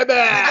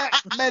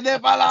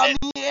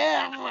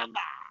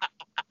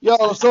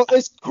 Yo, so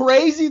it's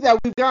crazy that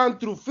we've gone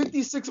through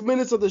 56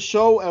 minutes of the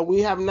show and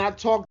we have not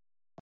talked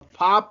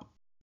Pop,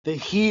 the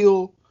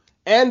heel,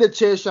 and the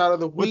chair shot of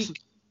the week.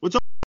 What's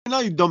now,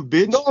 you dumb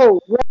bitch. No,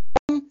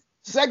 one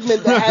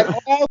segment that had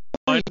all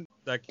One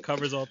that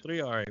covers all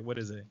three. All right, what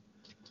is it?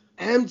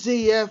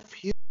 MJF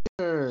here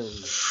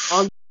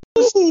on.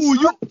 Ooh,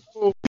 you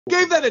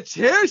gave that a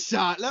chair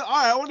shot. All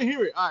right, I want to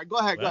hear it. All right, go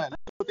ahead. Let's go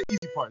with the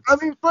easy part. I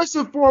mean, first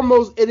and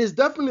foremost, it is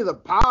definitely the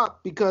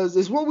pop because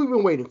it's what we've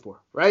been waiting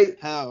for, right?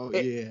 Hell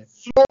yeah.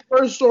 Slow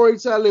burst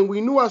storytelling.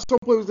 We knew at some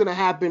point it was going to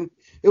happen.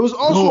 It was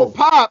also a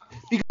pop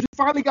because we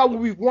finally got what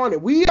we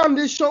wanted. We on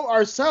this show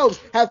ourselves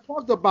have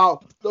talked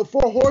about the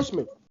Four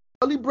Horsemen.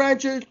 Tully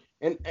Blanchard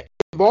and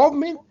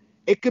involvement,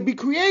 it could be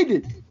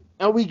created.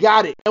 And we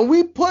got it. And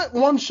we put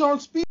one Sean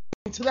Speed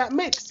into that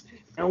mix.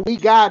 And we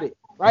got it,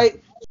 right?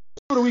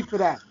 For the week for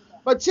that.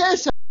 But chair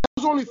shot,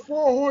 there was only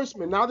 4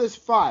 horsemen. Now there's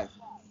 5.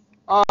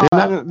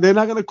 They're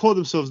not gonna call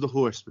themselves the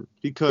Horsemen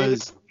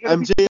because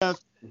MJF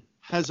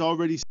has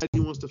already said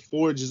he wants to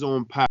forge his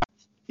own path.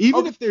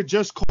 Even if they're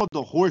just called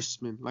the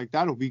Horsemen, like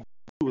that'll be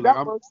cool.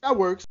 Like, that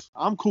works.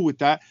 I'm cool with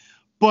that.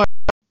 But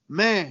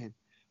man,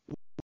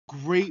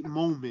 great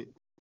moment.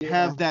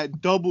 Have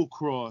that double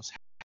cross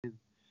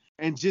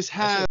and just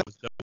have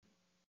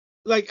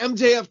like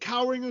MJF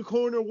cowering a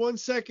corner 1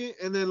 second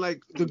and then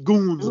like the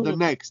goons the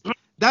next.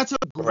 That's a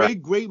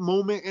great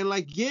moment. And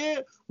like, yeah,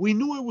 we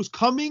knew it was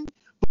coming,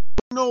 but we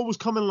didn't know it was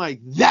coming like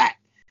that.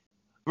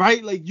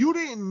 Right? Like you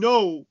didn't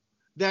know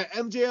that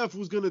MJF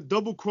was gonna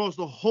double cross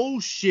the whole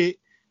shit.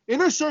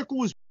 Inner Circle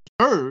was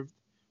preserved,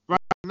 right?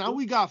 Now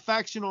we got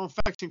faction on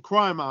faction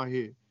crime out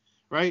here,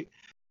 right?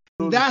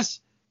 And that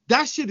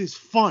shit is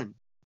fun.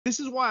 This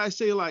is why I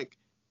say like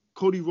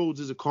Cody Rhodes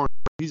is a carnivore.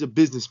 He's a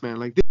businessman.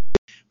 Like this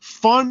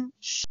fun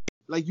shit.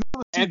 Like you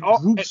want to see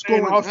groups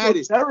going at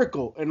it.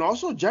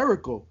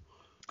 Jericho.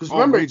 Because Oh,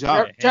 remember, great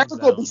job.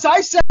 Jericho,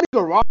 besides Sammy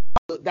Guevara,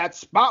 that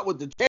spot with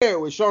the chair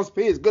with Sean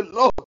Spears, good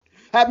lord,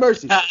 have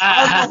mercy.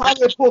 I don't know how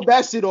they pulled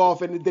that shit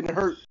off and it didn't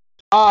hurt.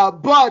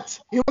 But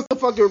he wants to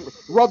fucking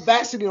rub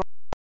Vaseline on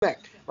his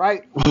neck,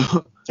 right?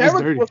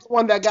 Jericho was the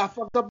one that got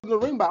fucked up in the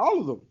ring by all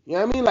of them. You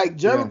know what I mean? Like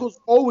Jericho's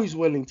always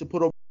willing to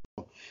put over.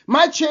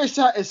 My chair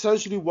shot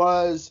essentially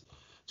was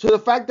to the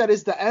fact that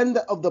it's the end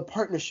of the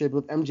partnership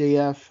with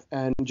MJF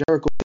and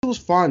Jericho. It was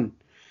fun.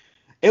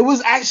 It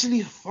was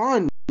actually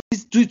fun.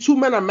 These 2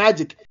 men are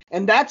magic.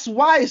 And that's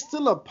why it's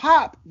still a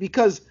pop,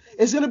 because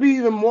it's going to be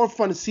even more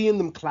fun seeing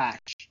them clash.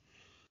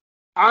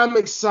 I'm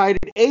excited.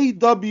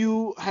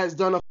 AEW has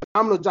done a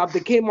phenomenal job. They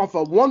came off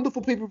a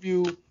wonderful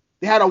pay-per-view.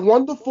 They had a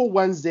wonderful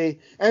Wednesday.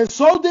 And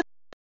so did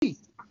NXT.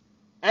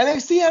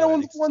 NXT had a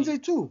wonderful Wednesday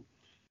too.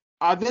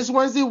 This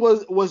Wednesday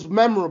was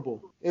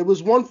memorable. It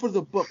was one for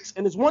the books.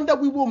 And it's one that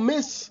we will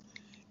miss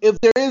if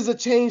there is a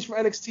change for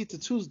NXT to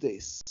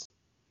Tuesdays.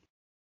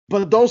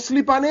 But don't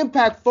sleep on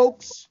Impact,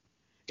 folks.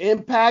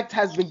 Impact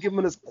has been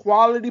giving us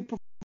quality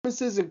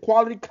performances and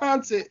quality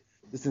content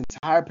this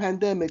entire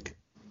pandemic.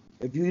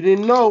 If you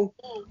didn't know,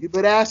 you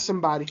better ask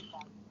somebody.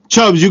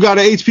 Chubbs, you got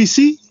an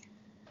HPC?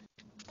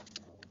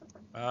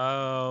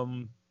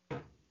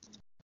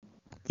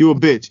 You a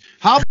bitch.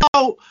 How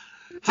about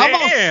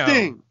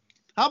Sting?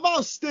 How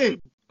about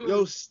Sting?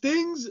 Yo,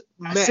 Sting's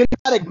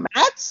cinematic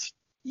match?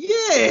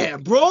 Yeah,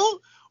 bro.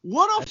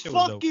 What a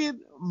fucking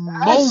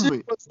moment. That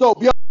shit was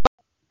dope. Yo,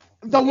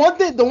 the one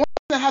thing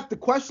I have to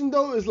question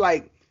though is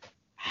like,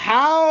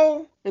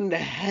 how in the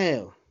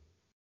hell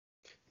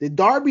did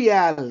Darby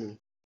Allin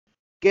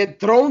get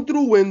thrown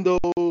through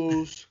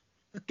windows,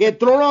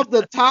 get thrown off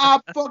the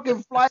top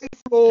fucking flight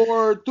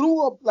floor,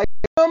 threw up, like,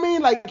 you know what I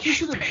mean? Like, he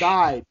should have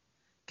died.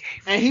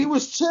 And he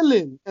was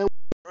chilling and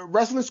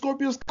wrestling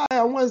Scorpio Sky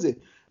on Wednesday.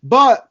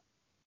 But,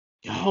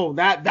 yo,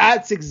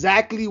 that's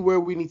exactly where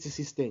we need to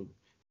see Sting.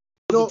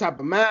 It was the type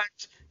of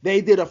match.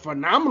 They did a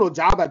phenomenal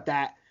job at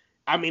that.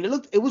 I mean,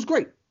 it was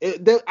great.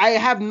 I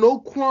have no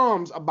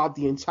qualms about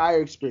the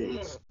entire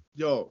experience.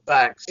 Yo,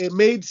 facts. It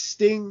made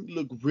Sting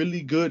look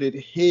really good. It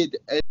hid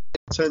any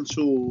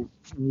potential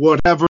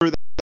whatever that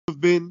could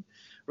have been,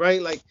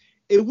 right? Like,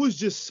 it was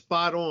just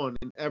spot on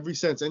in every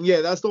sense. And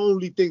yeah, that's the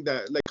only thing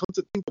that, like, come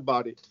to think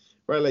about it,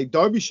 right? Like,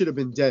 Darby should have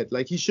been dead.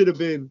 Like, he should have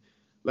been,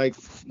 like,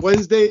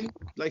 Wednesday,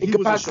 like, he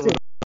was on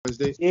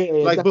Wednesday.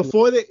 Yeah, like,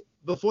 definitely.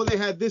 before they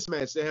had this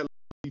match, they had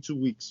like 2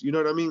 weeks. You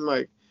know what I mean?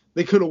 Like,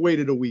 they could have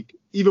waited a week.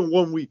 Even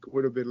 1 week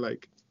would have been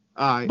like,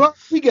 all right. But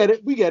we get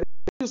it.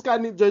 This guy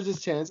needs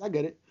Judge's chance. I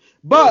get it.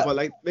 But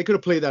like, they could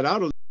have played that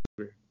out a little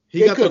bit.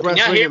 He got the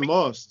brass ring and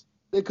lost.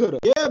 They could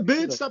have. Yeah,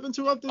 bitch, stop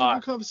interrupting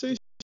the conversation.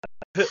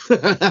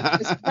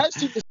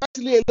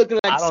 especially looking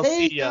like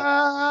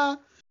Sega.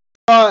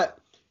 But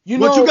you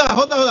know what you got?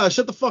 Hold on.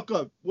 Shut the fuck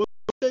up. What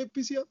say,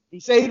 PCO? He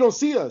say he don't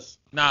see us.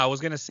 Nah, I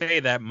was gonna say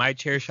that my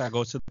chair shot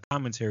goes to the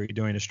commentary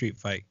during the street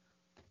fight.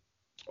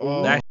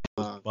 Oh, that shit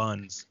was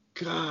buns.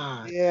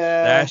 God.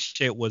 Yeah. That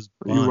shit was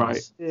buns. You're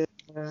right. Yeah.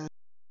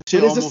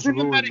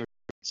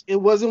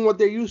 It wasn't what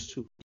they're used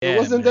to. It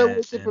wasn't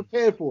what they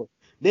prepared for.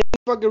 They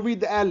fucking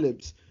read the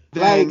ad-libs.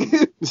 Then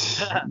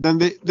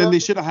they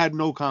should have had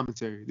no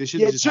commentary. They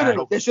should have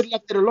they should have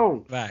left it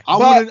alone. Right.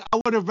 I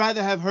would have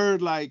rather have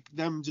heard like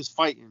them just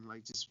fighting,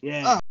 like just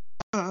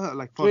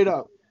like straight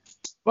up.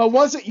 But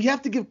you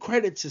have to give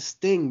credit to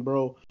Sting,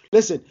 bro.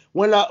 Listen,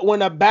 when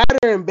a batter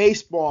in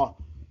baseball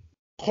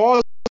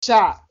calls a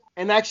shot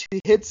and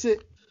actually hits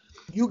it,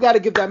 you got to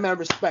give that man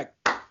respect.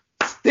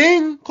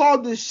 Sting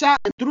called the shot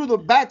and threw the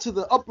bat to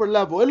the upper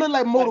level. It looked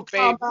like Mortal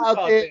Kombat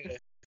out there.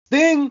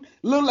 Sting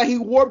looked like he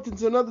warped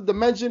into another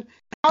dimension.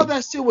 How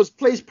that shit was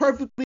placed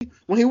perfectly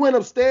when he went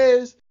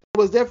upstairs,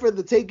 was there for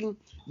the taking.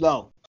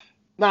 No.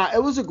 Nah,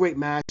 it was a great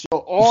match. So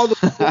all the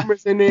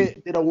performers in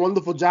it did a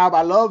wonderful job.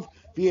 I love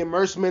the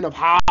immersement of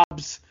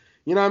Hobbs.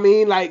 You know what I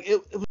mean? Like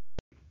it was,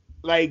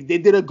 like they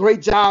did a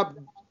great job.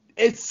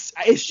 It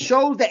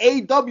shows that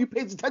AEW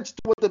pays attention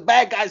to what the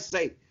bad guys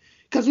say.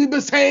 Because we've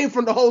been saying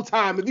from the whole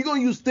time, if you're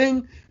going to use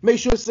Sting, make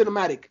sure it's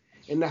cinematic.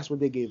 And that's what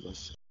they gave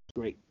us.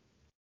 Great.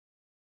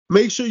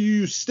 Make sure you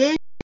use Sting.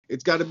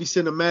 It's got to be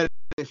cinematic.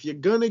 If you're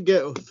going to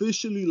get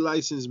officially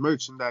licensed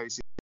merchandise,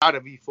 it's got to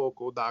be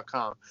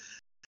Foco.com.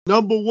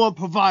 #1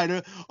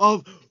 provider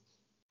of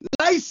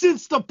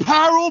licensed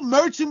apparel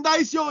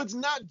merchandise. Yo, it's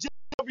not just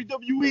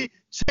WWE.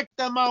 Check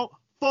them out.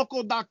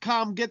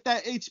 Foco.com. Get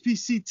that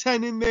HPC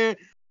 10 in there.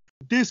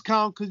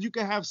 Discount, because you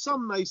can have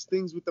some nice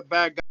things with the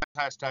bad guy.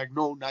 #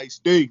 no nice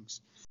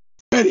things.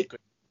 Ready?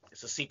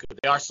 It's a secret.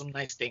 There are some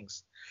nice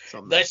things.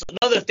 That's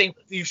another thing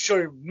you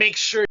make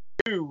sure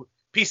you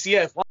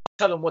PCF. Why don't you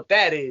tell them what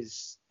that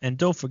is? And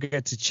don't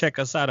forget to check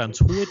us out on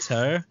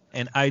Twitter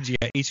and IG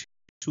at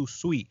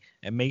HPC2Sweet.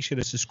 And make sure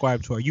to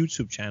subscribe to our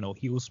YouTube channel,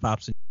 Heels,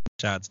 Pops, and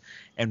Shots.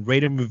 And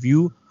rate and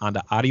review on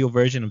the audio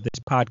version of this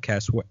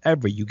podcast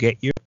wherever you get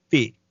your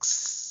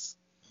fix.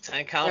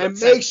 And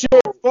make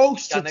sure,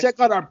 folks, to check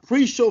out our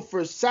pre-show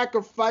for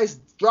Sacrifice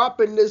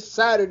dropping this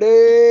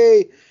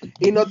Saturday.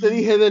 Y no te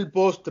dije del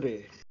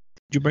postre.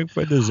 Did you bring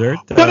for dessert?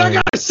 But I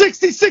got a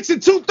 66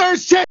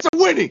 2/3 chance of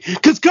winning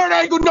because Kurt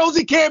Angle knows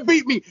he can't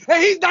beat me,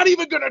 and he's not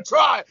even going to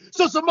try.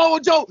 So,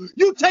 Samoa Joe,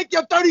 you take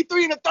your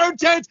 33 1/3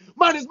 chance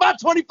minus my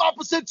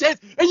 25%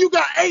 chance, and you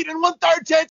got 8 1/3 chance.